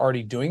contractors are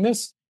already doing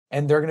this,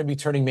 and they're going to be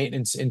turning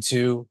maintenance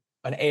into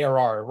an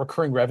ARR, a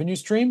recurring revenue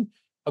stream,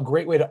 a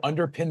great way to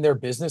underpin their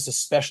business,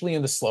 especially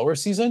in the slower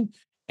season,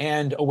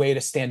 and a way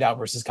to stand out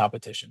versus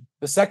competition.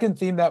 The second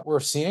theme that we're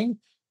seeing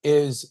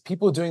is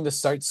people doing the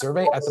site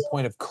survey at the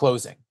point of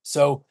closing.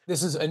 So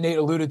this is, Nate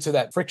alluded to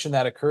that friction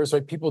that occurs,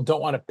 right? People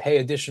don't want to pay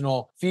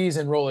additional fees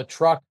and roll a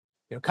truck.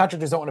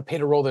 Contractors don't want to pay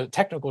to roll the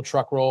technical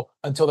truck roll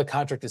until the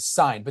contract is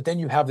signed. But then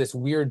you have this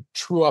weird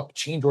true up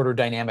change order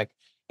dynamic.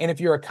 And if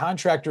you're a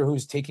contractor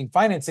who's taking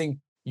financing,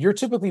 you're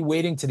typically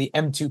waiting to the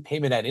M2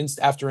 payment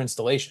after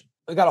installation.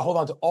 You got to hold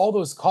on to all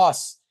those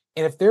costs.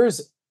 And if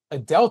there's a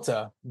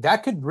delta,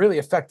 that could really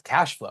affect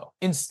cash flow.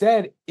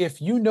 Instead, if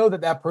you know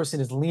that that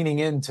person is leaning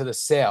into the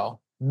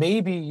sale,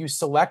 maybe you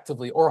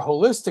selectively or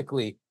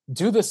holistically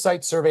do the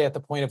site survey at the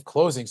point of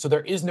closing. So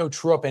there is no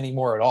true up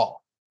anymore at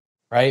all,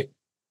 right?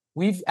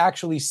 We've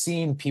actually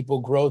seen people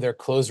grow their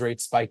close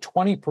rates by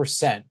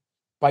 20%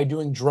 by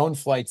doing drone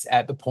flights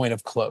at the point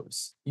of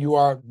close. You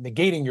are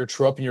negating your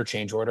true up and your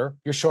change order.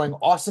 You're showing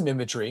awesome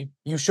imagery.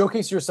 You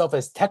showcase yourself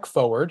as tech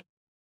forward.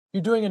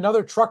 You're doing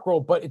another truck roll,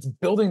 but it's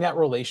building that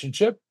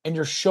relationship and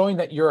you're showing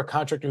that you're a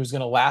contractor who's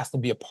going to last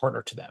and be a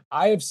partner to them.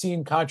 I have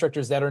seen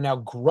contractors that are now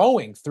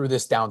growing through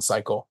this down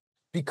cycle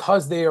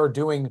because they are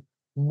doing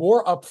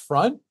more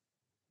upfront,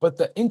 but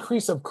the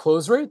increase of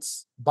close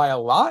rates by a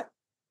lot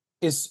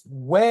is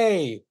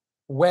way,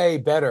 way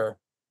better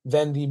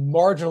than the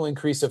marginal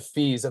increase of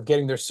fees of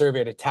getting their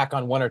survey to tack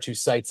on 1 or 2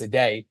 sites a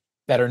day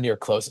that are near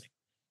closing.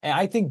 And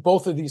I think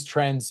both of these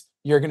trends,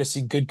 you're going to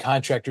see good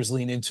contractors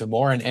lean into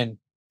more. And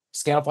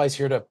Scanify is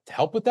here to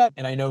help with that.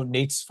 And I know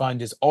Nate's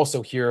fund is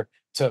also here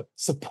to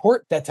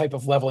support that type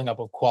of leveling up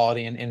of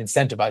quality and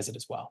incentivize it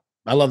as well.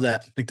 I love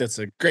that. I think that's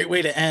a great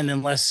way to end,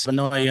 unless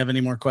Benoit, you have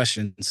any more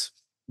questions.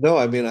 No,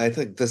 I mean, I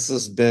think this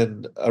has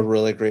been a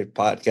really great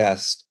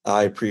podcast.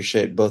 I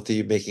appreciate both of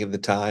you making the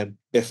time.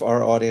 If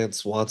our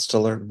audience wants to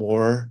learn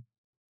more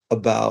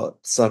about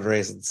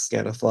Sunrays and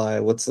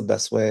Scanify, what's the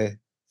best way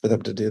for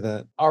them to do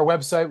that? Our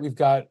website, we've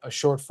got a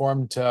short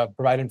form to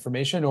provide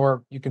information,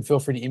 or you can feel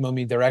free to email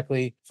me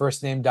directly,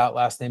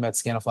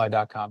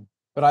 firstname.lastname@scanify.com.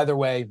 But either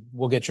way,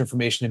 we'll get your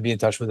information and be in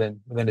touch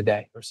within a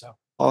day or so.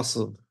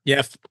 Awesome.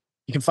 Yeah.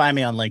 You can find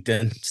me on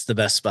LinkedIn. It's the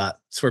best spot.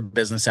 It's where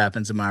business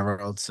happens in my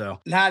world.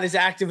 So not as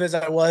active as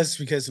I was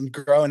because I'm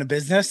growing a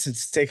business.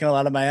 It's taking a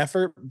lot of my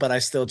effort, but I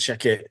still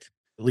check it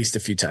at least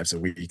a few times a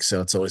week. So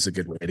it's always a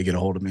good way to get a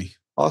hold of me.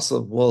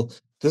 Awesome. Well,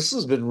 this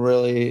has been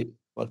really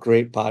a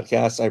great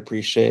podcast. I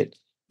appreciate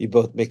you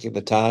both making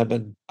the time,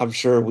 and I'm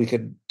sure we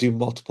can do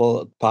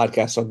multiple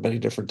podcasts on many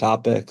different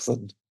topics.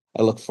 And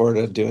I look forward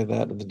to doing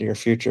that in the near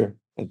future.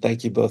 And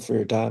thank you both for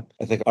your time.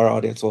 I think our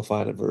audience will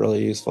find it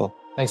really useful.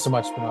 Thanks so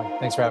much, Benoit.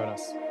 Thanks for having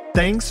us.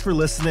 Thanks for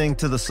listening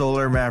to the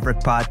Solar Maverick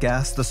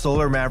Podcast. The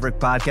Solar Maverick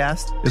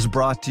Podcast is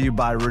brought to you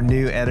by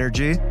Renew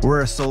Energy.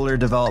 We're a solar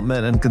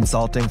development and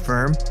consulting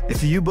firm.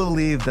 If you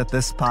believe that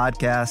this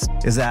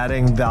podcast is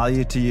adding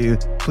value to you,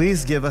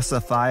 please give us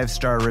a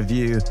 5-star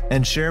review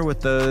and share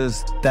with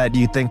those that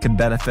you think could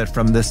benefit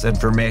from this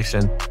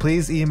information.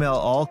 Please email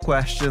all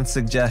questions,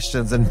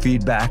 suggestions, and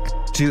feedback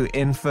to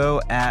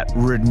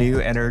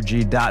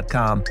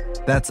info@renewenergy.com.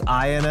 That's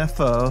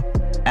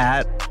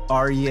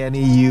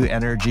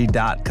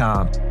info@reneuenergy.com.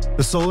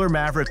 The Solar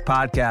Maverick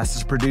Podcast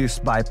is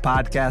produced by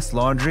Podcast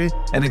Laundry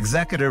and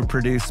executive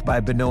produced by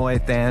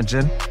Benoit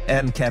Thanjan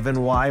and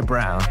Kevin Y.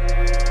 Brown.